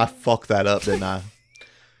 I fucked that up, didn't I?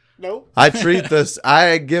 Nope. I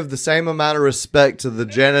give the same amount of respect to the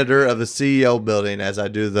janitor of the CEO building as I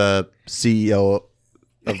do the CEO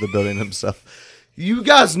of the building himself. You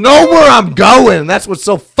guys know where I'm going. That's what's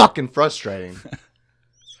so fucking frustrating.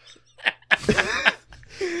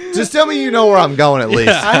 Just tell me you know where I'm going at least.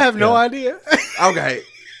 I have no idea. Okay.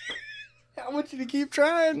 I want you to keep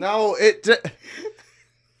trying. No,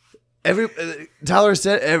 Tyler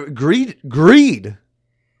said greed.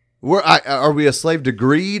 Are we a slave to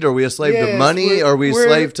greed? Are we a slave to Yes, money? Are we a we're-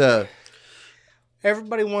 slave to?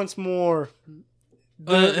 Everybody wants more. And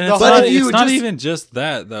the it's whole- not, if you it's not just- even just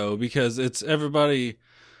that though, because it's everybody.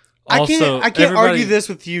 I Also, can't everybody- argue this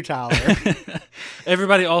with you, Tyler.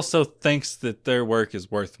 Everybody also thinks that their work is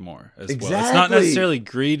worth more as well. It's not Exactly. necessarily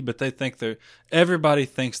greed, but they think everybody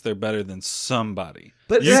thinks they're better than somebody.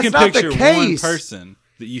 But you that's can not the picture one case. person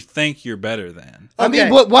that you think you're better than. I Okay.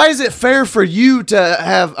 mean, why is it fair for you to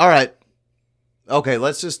have? All right, okay,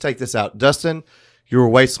 let's just take this out. Dustin, you're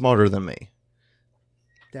way smarter than me.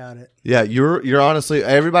 Doubt it. Yeah, you're honestly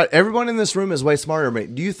everyone in this room is way smarter than me.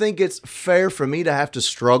 Do you think it's fair for me to have to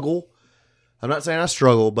struggle? I'm not saying I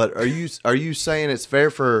struggle, but are you saying it's fair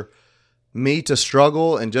for me to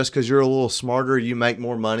struggle and just because you're a little smarter, you make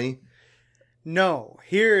more money? No,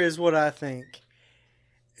 here is what I think.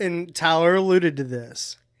 And Tyler alluded to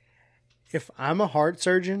this. If I'm a heart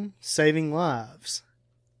surgeon saving lives,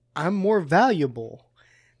 I'm more valuable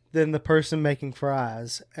than the person making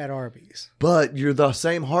fries at Arby's. But you're the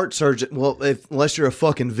same heart surgeon. Well, unless you're a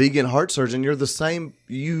fucking vegan heart surgeon, you're the same.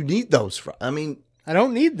 You need those. I mean, I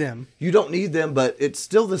don't need them. you don't need them, but it's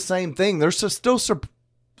still the same thing. They're still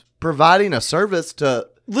providing a service to.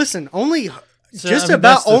 Listen, only So, just I mean, about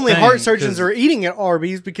that's the only thing, heart surgeons 'cause- are eating at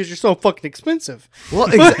Arby's because you're so fucking expensive. Well,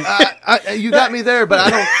 you got me there, but I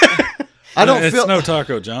don't. I don't it's feel. no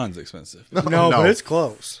Taco John's expensive. No, but it's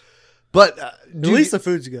close. But At least the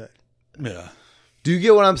food's good. Yeah. do you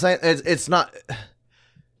get what I'm saying? It's not.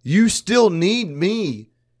 You still need me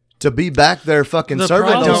to be back there fucking The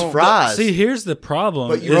serving problem- those fries. See, here's the problem.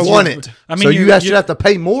 but you is want it. I mean, so you're- you should you're- have to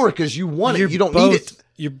pay more because you want it. You don't both, need it.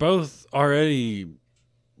 You're both already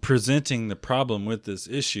presenting the problem with this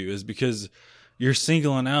issue is because you're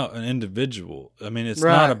singling out an individual. I mean, it's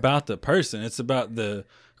Right. not about the person. It's about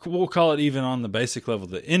we'll call it even on the basic level,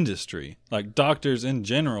 the industry. Like doctors in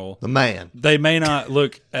general, The man. they may not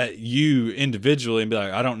look at you individually and be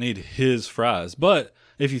like, I don't need his fries. But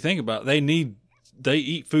if you think about it, they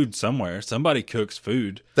eat food somewhere. Somebody cooks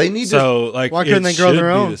food. They need to. So like, Why couldn't it they grow should their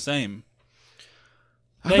be own? the same.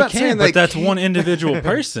 I'm They not can, saying but they that's can't. one individual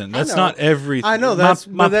person. That's know. not every. I know, My that's-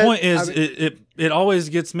 my but that- point is, I mean- it always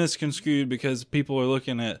gets misconstrued because people are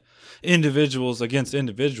looking at individuals against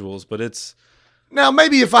individuals, but it's Now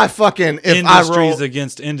maybe if I industries roll,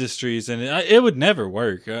 against industries, and it would never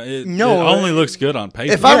work. It only looks good on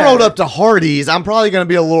paper. if I rolled up to Hardee's, I'm probably going to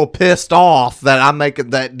be a little pissed off that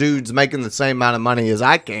that dude's making the same amount of money as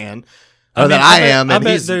I can, or that I am, I and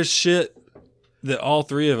bet he's there's shit that all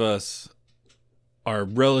three of us are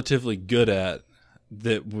relatively good at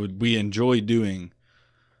that we enjoy doing,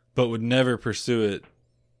 but would never pursue it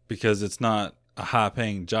because it's not a high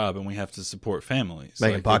paying job and we have to support families.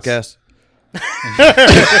 making Like, it's- podcasts.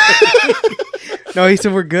 No, he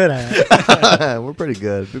said we're good at it. We're pretty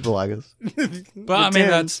good. People like us. But I mean, tens.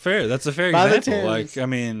 that's fair. That's a fair By the example. tens. Like, I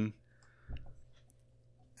mean,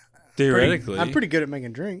 theoretically, I'm pretty good at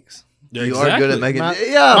making drinks. Yeah, You are good at making. My,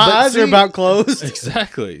 yeah, my but eyes are see- about closed.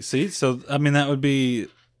 Exactly. See, so I mean, that would be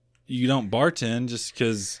you don't bartend just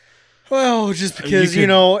because. Well, just because You you could-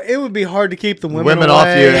 know it would be hard to keep the women, women off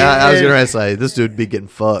away, you. I was and- going to say this dude would be getting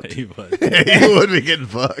fucked. He would. He would be getting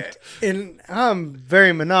fucked. And I'm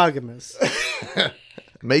very monogamous.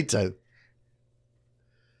 Me too.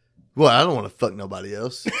 Well, I don't want to fuck nobody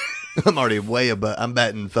else. I'm already way above. I'm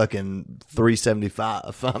batting fucking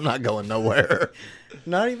 375. I'm not going nowhere.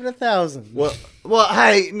 Not even 1,000. Well,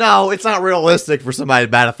 hey, no, it's not realistic for somebody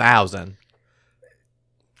to bat 1,000.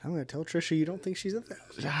 I'm going to tell Trisha you don't think she's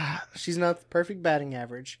 1,000. She's not the perfect batting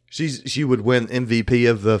average. She would win MVP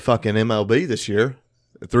of the fucking MLB this year.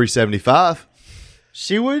 375.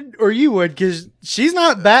 She would, or you would, because she's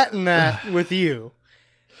not batting that with you.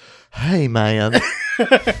 Hey, man.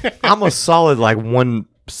 I'm a solid like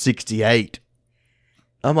 168.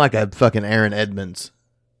 I'm like a fucking Aaron Edmonds.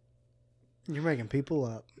 You're making people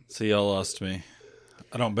up. See, y'all lost me.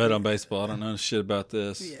 I don't bet on baseball. I don't know shit about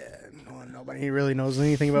this. Yeah, nobody really knows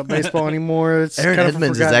anything about baseball anymore. It's Aaron kind of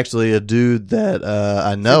Edmonds is forgotten. actually a dude that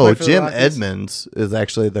I know. play for the Jim Rockies? Edmonds is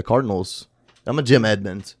actually the Cardinals. I'm a Jim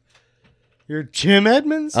Edmonds. You're Jim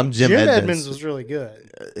Edmonds? I'm Jim Edmonds. Edmonds was really good.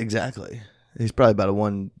 Exactly. He's probably about a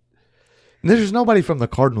one. There's nobody from the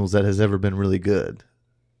Cardinals that has ever been really good.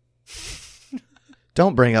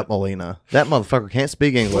 Don't bring up Molina. That motherfucker can't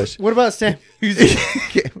speak English. What about Stan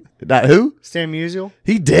Musial? Not who? Stan Musial?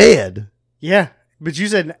 He dead. Yeah. But you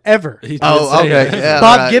said ever. He did Oh, say okay. that. Yeah,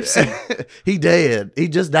 Bob right. Gibson. He did. He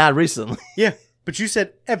just died recently. Yeah, but you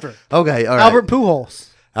said ever. Okay, all right. Albert Pujols.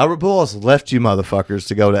 Albert Pujols left you motherfuckers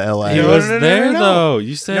to go to L.A. He No, was no, no, there no. though.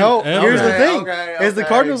 You said No, ever. here's the thing: okay, is the okay.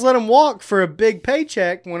 Cardinals let him walk for a big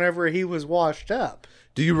paycheck whenever he was washed up.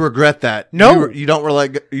 Do you regret that? No. You don't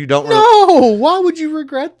really. You don't. No, why would you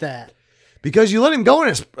regret that? Because you let him go in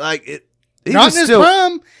his like. He Not was in his still,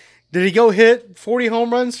 prime. Did he go hit 40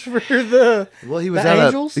 home runs for the? Well, he was the out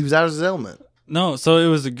Angels? of. He was out of his element. No, so it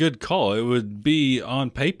was a good call. It would be on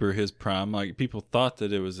paper his prime. Like people thought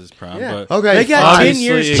that it was his prime, Yeah. but Okay, They got fine. 10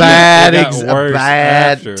 years it cheap. Bad got ex- worse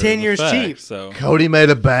bad- after 10 the years fact, cheap. So Cody made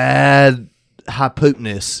a bad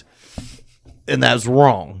hypotenuse, and that's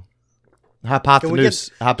wrong. Hypotenuse.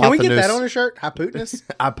 Can we get that on a shirt? Hypotenuse?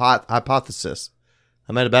 Hypothesis.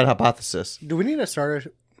 I made a bad hypothesis. Do we need to start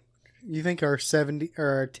a? You think our 70 or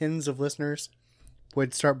our tens of listeners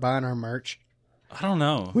would start buying our merch? I don't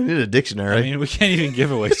know. We need a dictionary. I mean, we can't even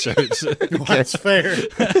give away shirts. That's fair.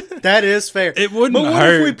 That is fair. It wouldn't But what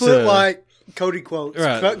hurt if we put to- like Cody quotes?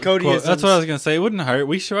 Right. Cody Well, is. that's what I was gonna say. It wouldn't hurt.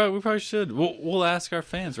 We probably should. We'll ask our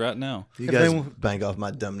fans right now. you if guys they- bank off my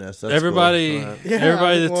dumbness. That's Everybody, cool. All right. Yeah,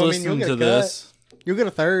 everybody that's well, I mean, you'll listening get to a cut. this, You'll get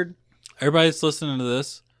a third. everybody that's listening to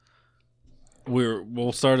this,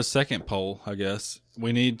 we'll start a second poll. I guess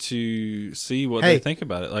we need to see what Hey. they think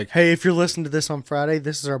about it. Like, Hey, if you're listening to this on Friday,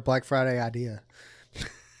 this is our Black Friday idea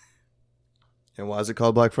And why is it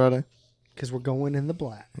called Black Friday? because we're going in the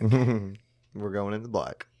black. We're going into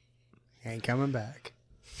black. Ain't coming back.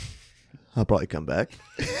 I'll probably come back.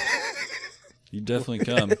 you definitely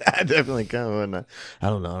come. I definitely come, wouldn't I? I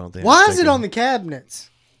don't know. I don't think. Why I'm is it thinking- on the cabinets?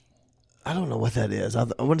 I don't know what that is. I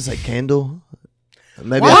want to say candle.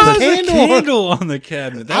 Maybe Why I is think- it Why is a candle? candle on the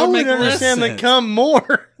cabinet? That I would would make less understand the sense. cum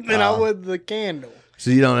more than I Oh. would the candle. So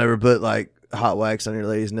you don't ever put like hot wax on your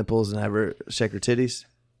lady's nipples and have her shake her titties?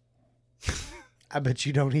 I bet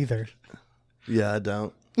you don't either. Yeah, I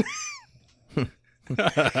don't.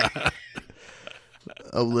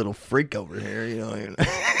 A little freak over here, you know.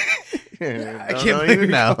 can't Don't believe even you-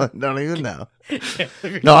 know. Don't even know.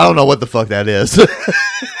 No, I don't know what the fuck that is.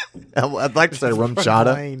 I'd like to say rum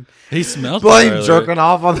chata. Blaine. He smelled Blame it jerking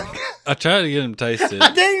off on the. I tried to get him to taste it.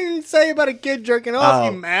 I didn't even say about a kid jerking off,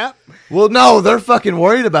 Oh. you map. Well, no, they're fucking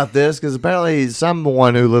worried about this because apparently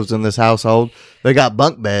someone who lives in this household, they got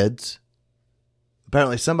bunk beds.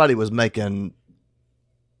 Apparently somebody was making.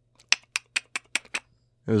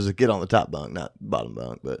 It was a kid on the top bunk, not bottom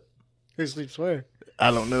bunk, but Who sleeps where?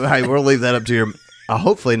 I don't know. Hey, we'll leave that up to your.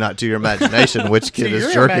 Hopefully not to your imagination. Which kid is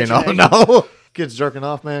your jerking off? imagination. No, kid's jerking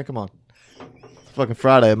off, man. Come on. It's fucking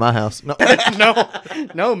Friday at my house. No.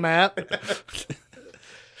 No, map.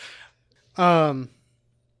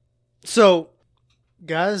 So,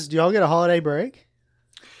 guys, do y'all get a holiday break?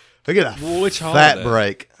 We get a Which fat holiday?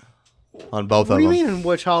 break on both What of do you them. mean in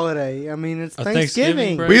which holiday? I mean, it's A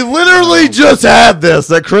Thanksgiving Thanksgiving. break? We literally just had this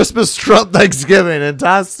at Christmas, Trump, Thanksgiving, and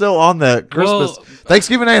Ty's still on that. Christmas, Well-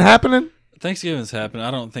 Thanksgiving ain't happening. Thanksgiving's happening. I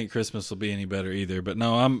don't think Christmas will be any better either. But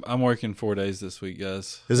no, I'm working 4 days this week,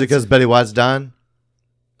 guys. Is it because Betty White's dying?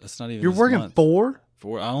 That's not even. You're this working month. 4?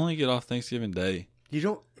 4. I only get off Thanksgiving Day. You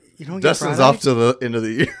don't get Dustin's Friday? off to the end of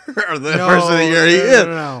the year, or the No, first of the year. He no, is.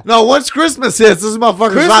 no. No, once Christmas hits, this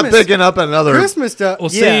motherfucker's not Christmas- picking up another. Christmas stuff. Well,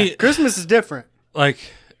 yeah, see- Christmas is different. Like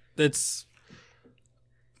it's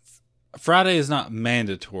Friday is not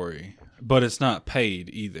mandatory, but it's not paid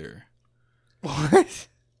either. What?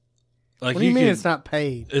 Like What do you mean can- it's not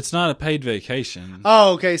paid? It's not a paid vacation.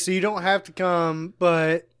 Oh, okay. So you don't have to come,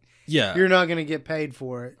 but Yeah, you're not going to get paid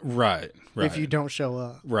for it right. if you don't show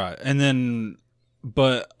up. Right, and then,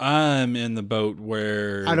 but I'm in the boat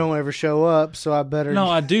where I don't ever show up, so I better. No,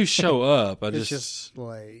 I do show up. I It's just just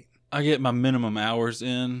late. I get my minimum hours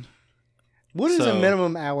in. What is the so-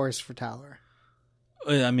 minimum hours for Tyler?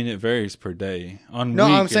 I mean, it varies per day. On No,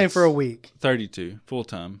 week, I'm saying it's for a week. 32 full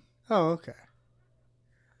time. Oh, okay.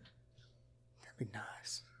 That'd be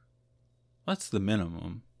nice. That's the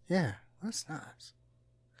minimum. Yeah, that's nice.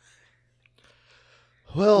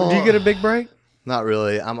 Well, Do you get a big break? Not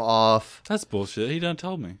really. I'm off. That's bullshit. He done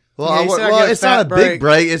told me. Well, Yeah, I he work, said I well, get a it's not a fat big break.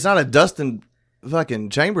 break. It's not a Dustin fucking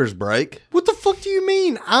Chambers break. What the fuck do you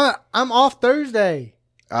mean? I'm off Thursday.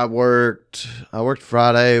 I worked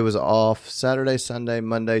Friday, was off Saturday, Sunday,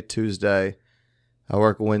 Monday, Tuesday. I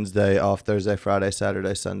work Wednesday, off Thursday, Friday,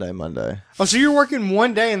 Saturday, Sunday, Monday. Oh, so you're working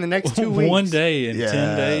one day in the next 2 weeks? One day in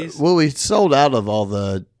 10 days. Well, we sold out of all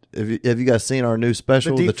the. Have you guys seen our new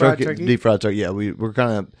special? The deep fried turkey? Deep fried turkey. Yeah, we're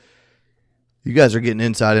kind of. You guys are getting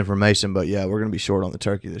inside information, but yeah, we're gonna be short on the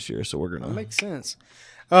turkey this year, so we're That gonna. makes sense.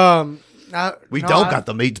 We don't got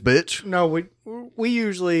the meats, bitch. No, we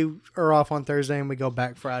usually are off on Thursday and we go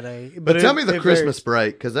back Friday. But tell me the it Christmas varies.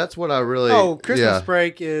 break, because that's what I really. Oh, Christmas yeah.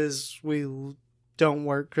 break is we don't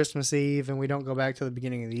work Christmas Eve and we don't go back to the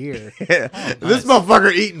beginning of the year. Yeah. This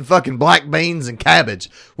motherfucker eating fucking black beans and cabbage,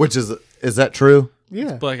 which is that true?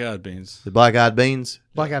 Yeah, Black-eyed beans. The black eyed beans,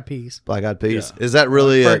 black eyed peas, black eyed peas. Yeah. Is that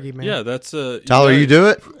really? Fergie, man. Yeah, that's Tyler, you do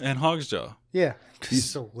it? And hog's jaw. Yeah,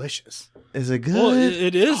 it's delicious. Is it good? Well,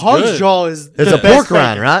 it is Hog's good. jaw is it's the a best pork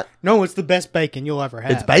rind, bacon. right? No, it's the best bacon you'll ever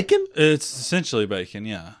have. It's bacon. It's essentially bacon,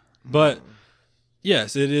 yeah. But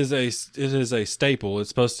yes, it is a staple. It's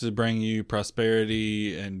supposed to bring you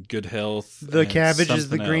prosperity and good health. The and cabbage is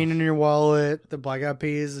the something green else. in your wallet. The black eyed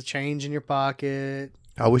pea is the change in your pocket.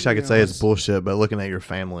 I wish I could You say know, it's bullshit, but looking at your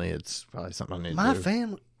family, it's probably something I need My to do.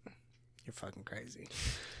 family. You're fucking crazy.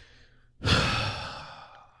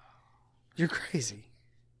 You're crazy.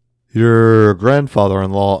 Your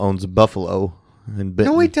grandfather-in-law owns a buffalo in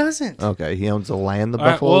Benton. No, he doesn't. Okay, he owns the land the All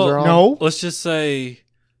right, buffaloes well, are on. No. Let's just say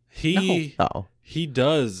he Oh, he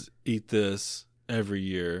does eat this every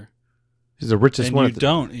year, he's the richest and one. you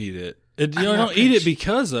don't eat it. You I'm not don't eat it rich.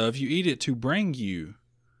 because of. You eat it to bring you.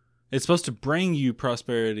 It's supposed to bring you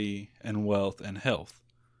prosperity and wealth and health,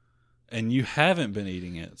 and you haven't been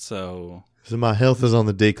eating it. So My health is on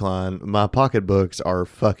the decline. My pocketbooks are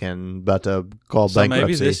fucking about to call bankruptcy.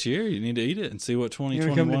 maybe this year you need to eat it and see what You wanna come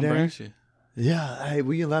to 2021 dinner? brings you. Yeah, hey,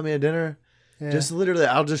 will you invite me to dinner? Yeah. Just literally,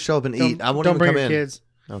 I'll just show up and eat. I won't don't even bring come your in. kids.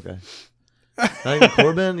 Okay. Not even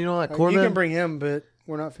Corbin? You don't like Corbin? You can bring him, but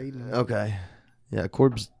we're not feeding him. Okay. Yeah,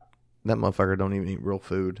 Corb's, that motherfucker don't even eat real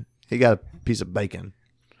food. He got a piece of bacon.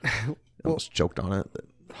 Almost choked on it.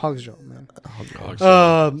 Hog's jaw, man.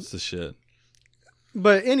 It's the shit.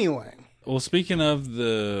 But anyway, Well, speaking of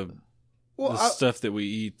the well, stuff that we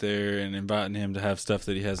eat there and inviting him to have stuff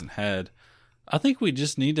that he hasn't had, I think we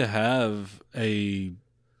just need to have a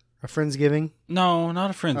Friendsgiving. no, not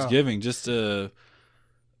a Friendsgiving, just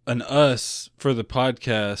an us for the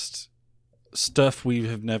podcast stuff we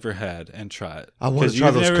have never had and try it. I want to 'Cause try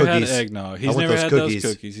you've those never cookies. had eggnog. I He's want never those had cookies.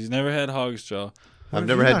 those cookies. He's never had hog's jaw. I've have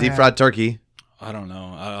never you had not deep had? fried turkey. I don't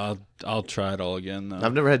know. I'll try it all again though.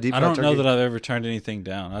 I've never had deep I fried don't turkey. know that I've ever turned anything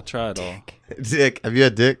down. I try it all. Dick. Have you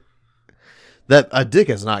had dick? That a dick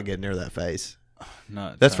is not getting near that face.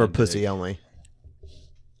 Not That's for trying pussy dick. only.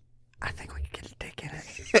 I think we could get a dick in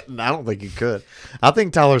it. I don't think you could. I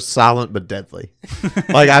think Tyler's silent but deadly.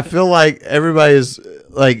 Like, I feel like everybody is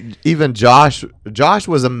like, even Josh. Josh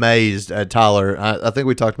was amazed at Tyler. I think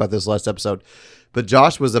we talked about this last episode, but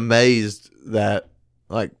Josh was amazed that,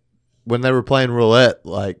 like, when they were playing roulette,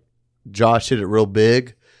 like, Josh hit it real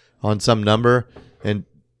big on some number, and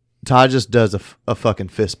Ty just does a fucking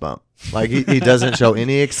fist bump. Like, he doesn't show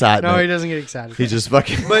any excitement. No, he doesn't get excited. He just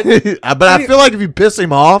fucking. But- But I feel like if you piss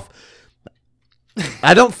him off,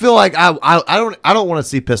 I don't feel like I don't want to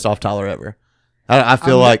see pissed off Tyler ever. I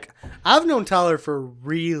feel like I've known Tyler for a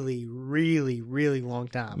really, really, really long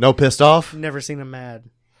time. no pissed off. Never seen him mad.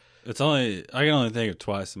 I can only think of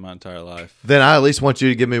twice in my entire life. Then I at least want you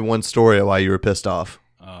to give me one story of why you were pissed off.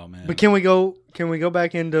 Oh man. But can we go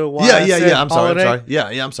back into why? I Yeah. said I'm holiday? sorry.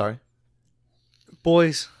 Yeah. I'm sorry.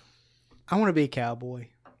 Boys, I want to be a cowboy.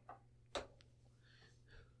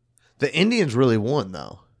 The Indians really won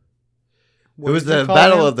though. What It was did you the call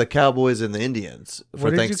battle them? of the Cowboys and the Indians for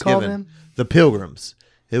What did you call Thanksgiving. them? The Pilgrims.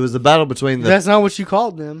 It was the battle between the That's not what you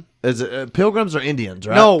called them. is it, Pilgrims or Indians,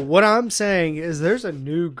 right? No, what I'm saying is there's a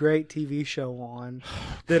new great TV show on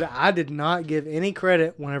that I did not give any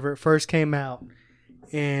credit whenever it first came out.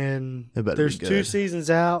 And It better there's be 2 good. seasons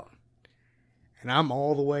out, and I'm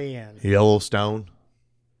all the way in. Yellowstone.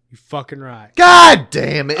 You fucking right. God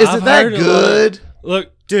damn it! Is I've it that heard a lot- good?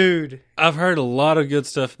 Look, Dude, I've heard a lot of good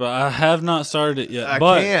stuff, but I have not started it yet. I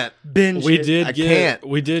but can't. binge we it. did I get can't.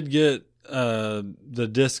 the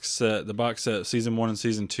disc set, the box set, season 1 and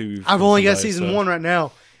season 2. I've from only got somebody, season so- 1 right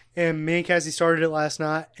now, and me and Cassie started it last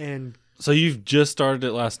night, and So you've just started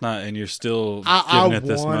it last night, and you're still I giving it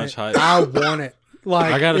this want much it. hype. I want it.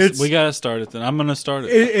 Like we gotta start it then. I'm gonna start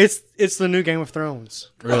it. It's the new Game of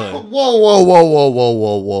Thrones. Really?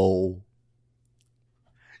 Whoa.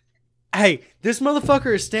 Hey, this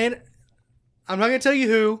motherfucker is standing. I'm not gonna tell you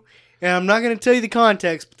who, and I'm not gonna tell you the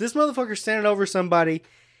context. But this motherfucker is standing over somebody,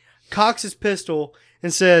 cocks his pistol,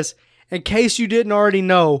 and says, "In case you didn't already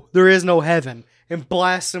know, there is no heaven," and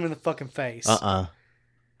blasts him in the fucking face.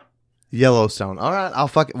 Yellowstone. All right, I'll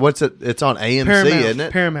fuck it. What's it? It's on AMC, Paramount, isn't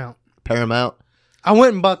it? Paramount. Paramount. I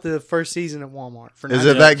went and bought the first season at Walmart for. Is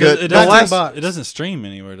 $19. it that good? It The doesn't, last- $19. it doesn't stream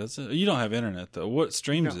anywhere, does it? You don't have internet though. What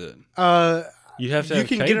streams No. it? Uh, You have to you have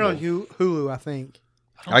can cable. get it on Hulu, I think.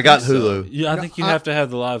 don't I got think so. Hulu. Yeah, I think you have to have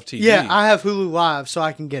the live TV. Yeah, I have Hulu Live, so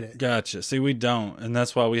I can get it. Gotcha. See, we don't, and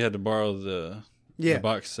that's why we had to borrow the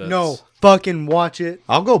box sets. No, fucking watch it.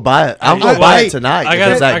 I'll go buy it. I'll I- go buy I- it tonight. I if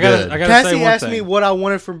gotta- it's that I gotta- good. I gotta- say Cassie one asked thing. me what I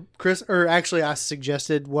wanted from Chris, or actually, I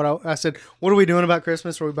suggested I said, "What are we doing about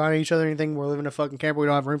Christmas? Are we buying each other anything? We're living in a fucking camper. We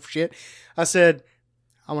don't have room for shit." I said,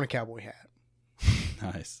 "I want a cowboy hat."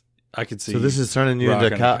 Nice. I could see. So this is turning you into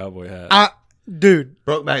rocking a a cowboy hat. Dude,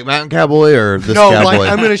 Brokeback Mountain Cowboy or this no, cowboy. like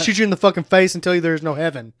I'm gonna shoot you in the fucking face and tell you there's no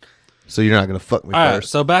heaven. So you're not gonna fuck me All right,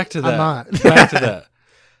 first. so back to that. I'm not. Back to that.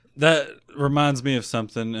 That reminds me of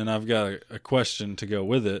something, and I've got a question to go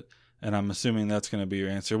with it, and I'm assuming that's going to be your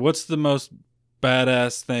answer. What's the most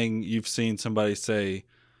badass thing you've seen somebody say?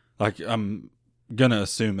 Like, I'm going to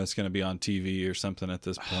assume it's going to be on TV or something at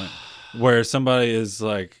this point, where somebody is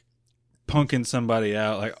like punking somebody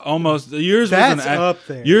out, like almost yours That's was an up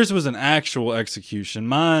there. yours was an actual execution.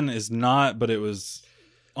 Mine is not, but it was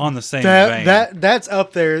on the same vein. That's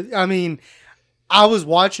up there. I mean, I was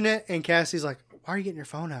watching it, and Cassie's like, "Why are you getting your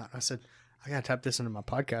phone out?" And I said, "I gotta type this into my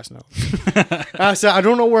podcast notes." I said, "I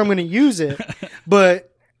don't know where I'm gonna use it,"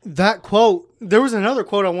 but that quote. There was another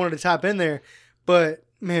quote I wanted to type in there, but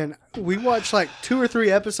man, we watched like 2 or 3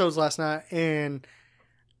 episodes last night, and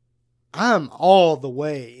I'm all the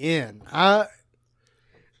way in.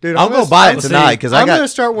 Dude, I'll go buy it tonight because I I'm got. gonna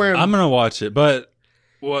start wearing. I'm gonna watch it, but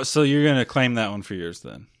so you're gonna claim that one for yours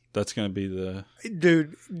then? That's gonna be the.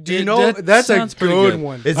 Dude, do you It- know that that's a sounds pretty good good.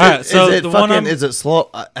 one? Is All it, right, so is it the one fucking? I'm- Is it slow?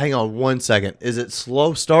 Hang on 1 second. Is it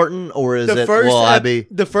slow starting or is The it? first, Will I be?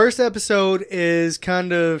 the first episode is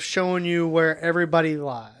kind of showing you where everybody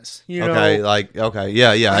lies. You know, Okay, like okay,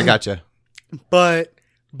 yeah, I got you. but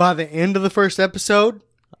by the end of the first episode,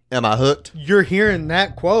 Am I hooked? you're hearing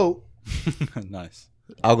that quote. Nice.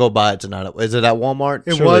 I'll go buy it tonight. Is it at Walmart?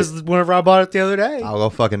 It Surely. was whenever I bought it the other day. I'll go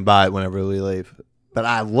fucking buy it whenever we leave. But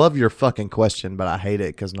I love your fucking question, but I hate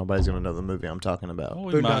it because nobody's gonna know the movie I'm talking about. Well,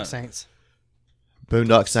 we Boondock might. Saints.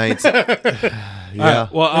 Boondock Saints. All Yeah.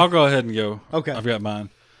 right, well, I'll go ahead and go. Okay. I've got mine.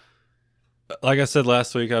 Like I said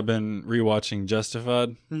last week, I've been rewatching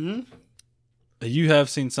Justified. hmm You have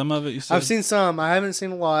seen some of it, you said? I've seen some. I haven't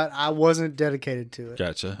seen a lot. I wasn't dedicated to it.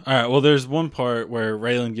 Gotcha. All right. Well, there's one part where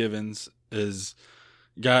Raylan Givens is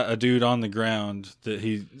got a dude on the ground that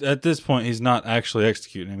at this point he's not actually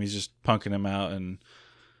executing him. He's just punking him out and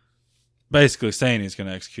basically saying he's going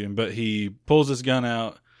to execute him. But he pulls his gun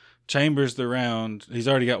out, chambers the round. He's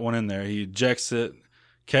already got one in there. He ejects it,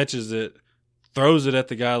 catches it, throws it at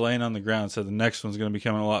the guy laying on the ground. So the next one's going to be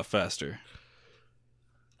coming a lot faster.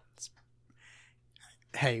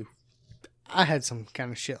 Hey, I had some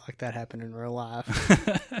kind of shit like that happen in real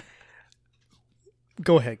life.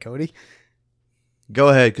 Go ahead, Cody. Go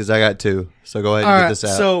ahead because I got 2. So go ahead All and get right, this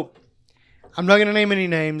out. so I'm not going to name any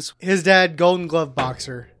names. His dad, Golden Glove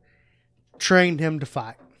boxer, trained him to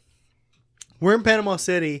fight. We're in Panama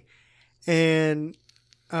City, and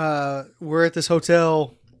we're at this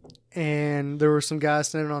hotel, and there were some guys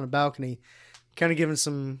standing on a balcony, kind of giving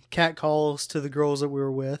some cat calls to the girls that we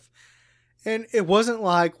were with. And it wasn't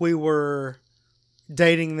like we were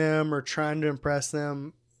dating them or trying to impress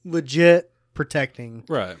them. Legit protecting.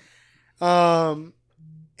 Right.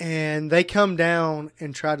 And they come down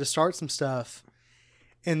and try to start some stuff.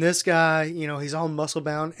 And this guy, you know, he's all muscle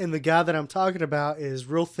bound. And the guy that I'm talking about is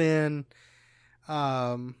real thin.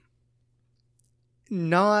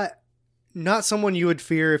 Not someone you would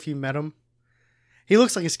fear if you met him. He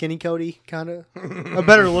looks like a skinny Cody, kind of. A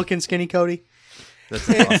better looking skinny Cody. That's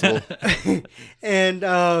impossible. And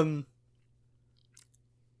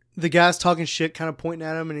the guy's talking shit, kind of pointing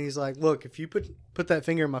at him, and he's like, "Look, if you put that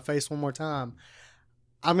finger in my face one more time,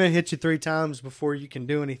 I'm gonna hit you 3 times before you can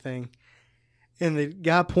do anything." And the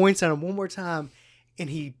guy points at him one more time, and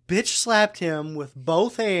he bitch slapped him with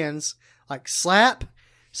both hands, like slapped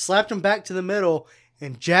him back to the middle,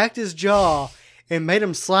 and jacked his jaw, and made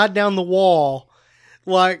him slide down the wall,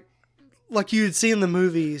 like you'd see in the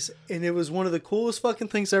movies. And it was one of the coolest fucking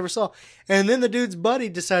things I ever saw. And then the dude's buddy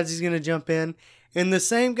decides he's gonna jump in, and the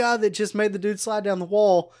same guy that just made the dude slide down the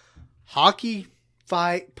wall, hockey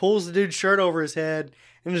fight, pulls the dude's shirt over his head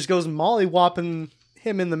and just goes molly-whopping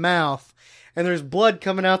him in the mouth. And there's blood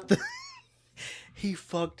coming out the... He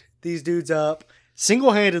fucked these dudes up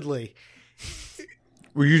single-handedly.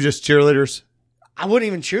 Were you just cheerleaders? I wasn't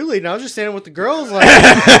even cheerleading. I was just standing with the girls like,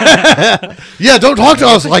 Yeah, don't talk to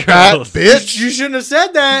us like that, Girls. bitch. you shouldn't have said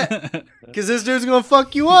that because this dude's going to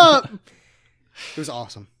fuck you up. It was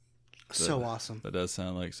awesome. So awesome. That does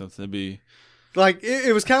sound like something to be. Like,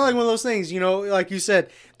 it was kind of like one of those things, you know, like you said,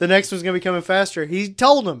 the next one's going to be coming faster. He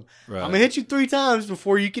told him, Right. I'm going to hit you 3 times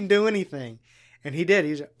before you can do anything. And he did.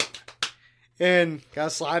 He's like, and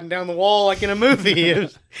got sliding down the wall like in a movie.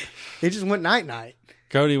 It just went night-night.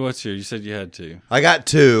 Cody, what's your? You said you had two. I got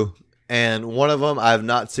two, and one of them I've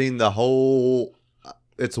not seen the whole.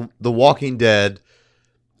 It's The Walking Dead.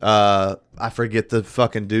 I forget the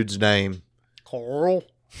fucking dude's name. Carl?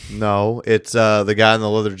 No, it's the guy in the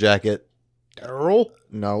leather jacket. Daryl?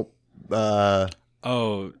 No.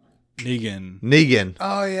 Oh, Negan. Negan.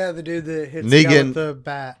 Oh, yeah, the dude that hits the guy Negan. with the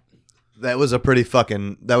bat. That was pretty pretty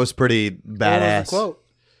What was badass. the quote?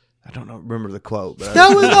 I don't remember the quote. But That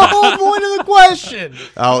was the whole point of the question.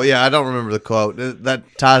 oh, yeah, I don't remember the quote. That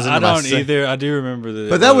ties into I my don't either. I do remember that.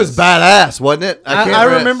 But that was badass, wasn't it?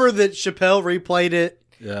 I remember that Chappelle replayed it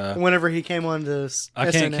Yeah. whenever he came on to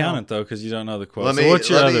I can't SNL. count it though because you don't know the quote. Let So me- what's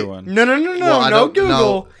your let other me- one? No, Well, I no, don't know.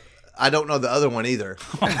 Google. I don't know the other one either.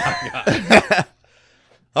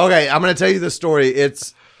 Okay, I'm going to tell you the story.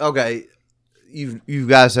 It's okay. You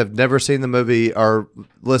guys have never seen the movie. Our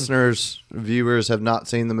listeners, viewers have not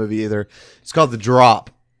seen the movie either. It's called The Drop.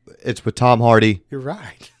 It's with Tom Hardy. You're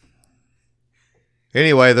right.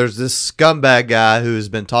 Anyway, there's this scumbag guy who's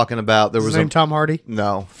been talking about there His was name Tom Hardy.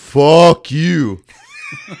 no fuck you.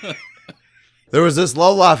 There was this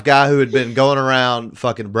lowlife guy who had been going around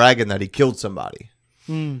fucking bragging that he killed somebody.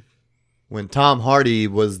 When Tom Hardy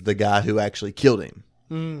was the guy who actually killed him.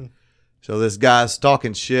 So this guy's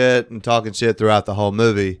talking shit throughout the whole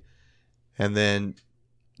movie. And then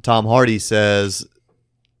Tom Hardy says,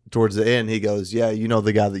 towards the end, he goes, yeah, you know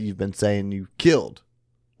the guy that you've been saying you killed?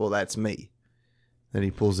 Well, that's me. Then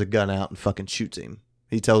he pulls a gun out and fucking shoots him.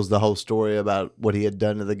 He tells the whole story about what he had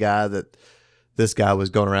done to the guy that this guy was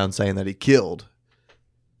going around saying that he killed.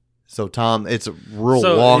 So Tom, it's a real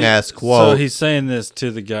long-ass quote. So he's saying this to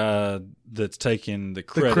the guy that's taking the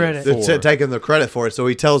credit. credit. for. That's taking the credit for it. So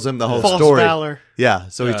he tells him the whole False story. valor. Yeah,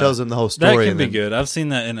 so he Yeah. tells him the whole story. That can and be then- good. I've seen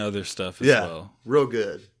that in other stuff as Yeah, well. real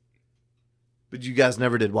good. But you guys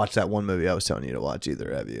never did watch that one movie I was telling you to watch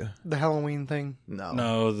either, have you? The Halloween thing. No.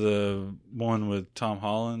 No, the one with Tom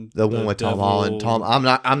Holland. The one with Tom Devil- Holland. Tom,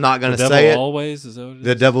 I'm not going The to Devil say it. Always is that what it is?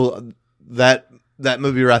 The Devil, that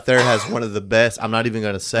movie right there has one of the best. I'm not even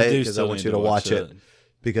going to say it do because I still want need you to watch it. that.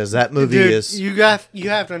 Because that movie Dude, is... you have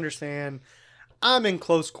to understand. I'm in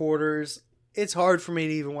close quarters. It's hard for me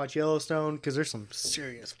to even watch Yellowstone because there's some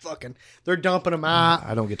serious fucking. They're dumping them out.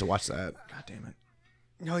 I don't get to watch that. God damn it.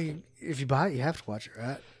 No, if you buy it, you have to watch it,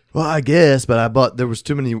 right? Well, I guess, but I bought there was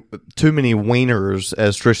too many wieners,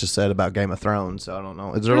 as Trisha said about Game of Thrones. So I don't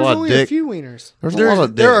know. Is there There's a lot of only dick? a few wieners. There's a There- lot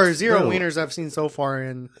of There are dicks. zero There are- wieners I've seen so far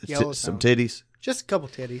in Yellowstone. Some titties. Just a couple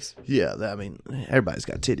titties. Yeah, I mean, everybody's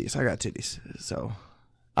got titties. I got titties, so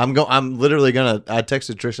I'm literally gonna. I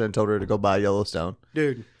texted Trisha and told her to go buy Yellowstone.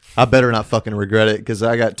 Dude. I better not fucking regret it because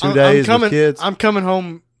I got 2 I'm days coming, with kids. I'm coming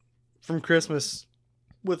home from Christmas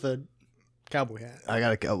with a cowboy hat. I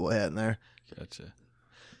got a cowboy hat in there. Gotcha.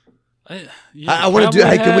 I wanna do-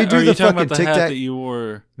 hey, can we do Or are the you talking fucking about the Tic hat Tac? that you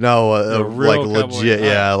wore? No, The real like cowboy legit. hat?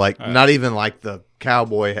 Yeah, like All right. not even like the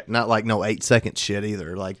cowboy. Not like no 8-second shit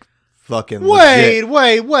either. Like fucking. Wait,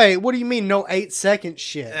 legit. wait. What do you mean no 8-second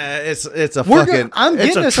shit? It's a We're fucking. I'm it's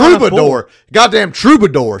getting a this on a troubadour. Goddamn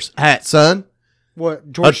troubadour's hat, son.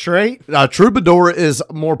 What, George Strait? A troubadour is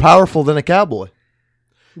more powerful than a cowboy.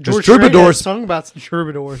 George troubadours- Strait sung about some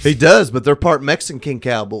troubadours. He does, but they're part Mexican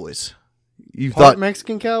cowboys. You Part thought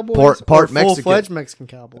Mexican cowboys? part or Mexican. full-fledged Mexican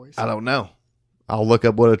cowboys? I don't know. I'll look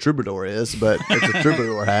up what a troubadour is, but it's a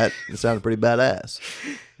troubadour hat. It sounded pretty badass.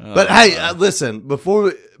 But hey, listen,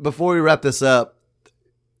 before we wrap this up,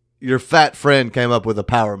 your fat friend came up with a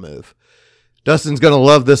power move. Dustin's going to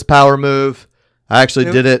love this power move. I actually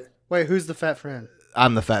Yep. did it. Wait, who's the fat friend?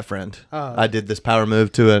 I'm the fat friend. Oh. I did this power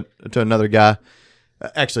move to another guy.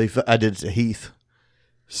 Actually, I did it to Heath.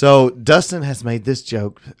 So Dustin has made this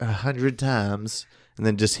joke 100 times, and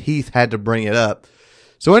then just Heath had to bring it up.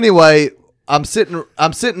 So anyway, I'm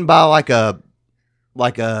sitting by like a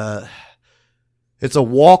it's a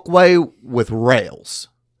walkway with rails.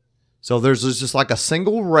 So there's just like a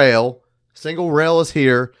single rail. Single rail is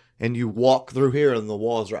here, and you walk through here, and the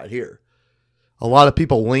wall's right here. A lot of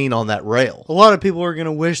people lean on that rail. A lot of people are going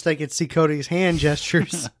to wish they could see Cody's hand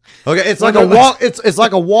gestures. Okay, it's like a walk. It's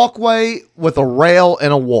like a walkway with a rail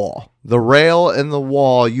and a wall. The rail and the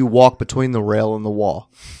wall. You walk between the rail and the wall.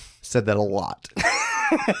 Said that a lot.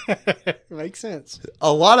 Makes sense.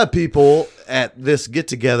 A lot of people at this get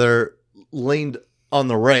together leaned on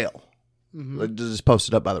the rail. Like, just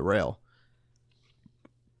posted up by the rail.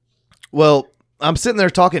 Well, I'm sitting there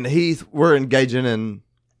talking to Heath. We're engaging in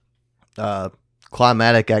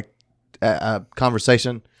climatic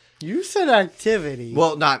conversation. You said activity.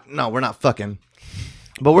 Well, we're not fucking.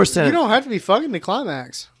 But we're saying you don't have to be fucking to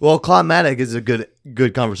climax. well, climatic is a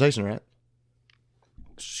good conversation, right?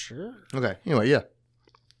 Sure. Okay. Anyway, yeah.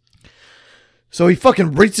 So he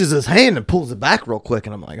fucking reaches his hand and pulls it back real quick,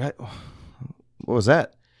 and I'm like, "What was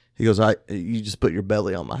that?" He goes, "You just put your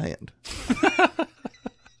belly on my hand."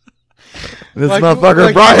 This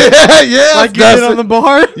motherfucker brought it. Yeah, Like you did on the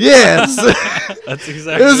bar? Yes. That's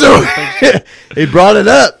exactly what I think. He brought it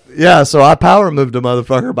up. Yeah, so I power moved a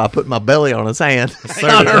motherfucker by putting my belly on his hand.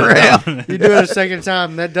 On a rail. You do it a second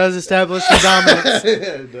time. That does establish the dominance.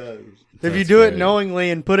 It does. If you do it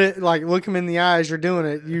knowingly and put it, like, look him in the eyes, you're doing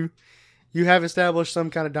it. You have established some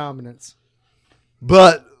kind of dominance.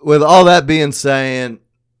 But with all that being said,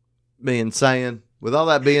 with all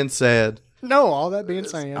that being said, No, all that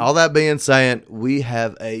being said, we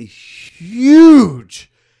have a huge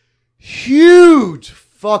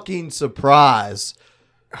fucking surprise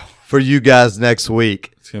for you guys next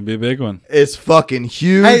week. It's gonna be a big one. It's fucking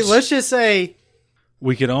huge. hey, let's just say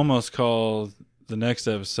We could almost call the next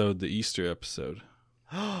episode the Easter episode.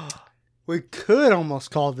 we could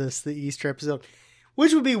almost call this the Easter episode,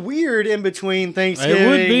 which would be weird in between It Thanksgiving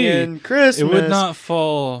would be. and Christmas. It would not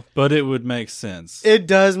fall, but it would make sense. It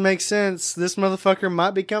does make sense. This motherfucker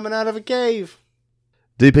might be coming out of a cave.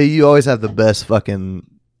 DP, you always have the best fucking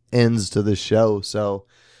ends to this show. So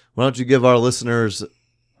why don't you give our listeners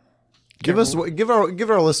give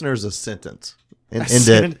our listeners a sentence and end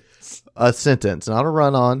it. A sentence, not a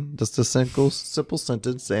run on, just a simple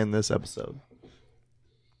sentence to end this episode.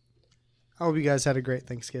 I hope you guys had a great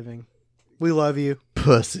Thanksgiving. We love you.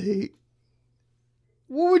 Pussy.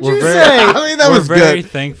 What would We're you very- say? I mean, that We're was very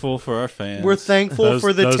good. thankful for our fans. We're thankful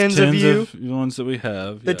for the those tens of you. ones that we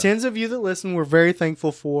have. The yeah. tens of you that listen, we're very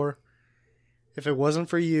thankful for. If it wasn't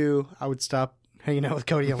for you, I would stop hanging out with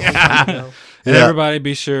Cody a long time ago. And Yeah. everybody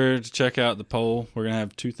be sure to check out the poll. We're going to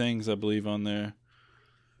have 2 things, I believe, on there.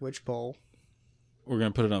 Which poll? We're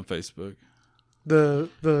going to put it on Facebook. The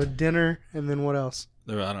dinner, and then what else?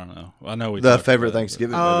 I don't know. I know we The talked favorite about it,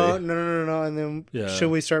 Thanksgiving Oh, movie. no. And then Yeah. should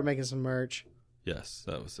we start making some merch? but yes,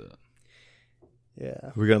 that was it.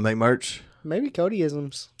 Yeah. We're gonna make merch. Maybe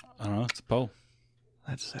Codyisms. I don't know. It's a poll.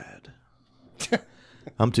 That's sad.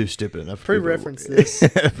 I'm too stupid enough. for people to- Pre-reference this.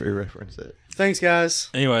 Pre-reference it. Thanks, guys.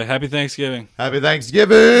 Anyway, happy Thanksgiving. Happy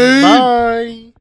Thanksgiving. Bye.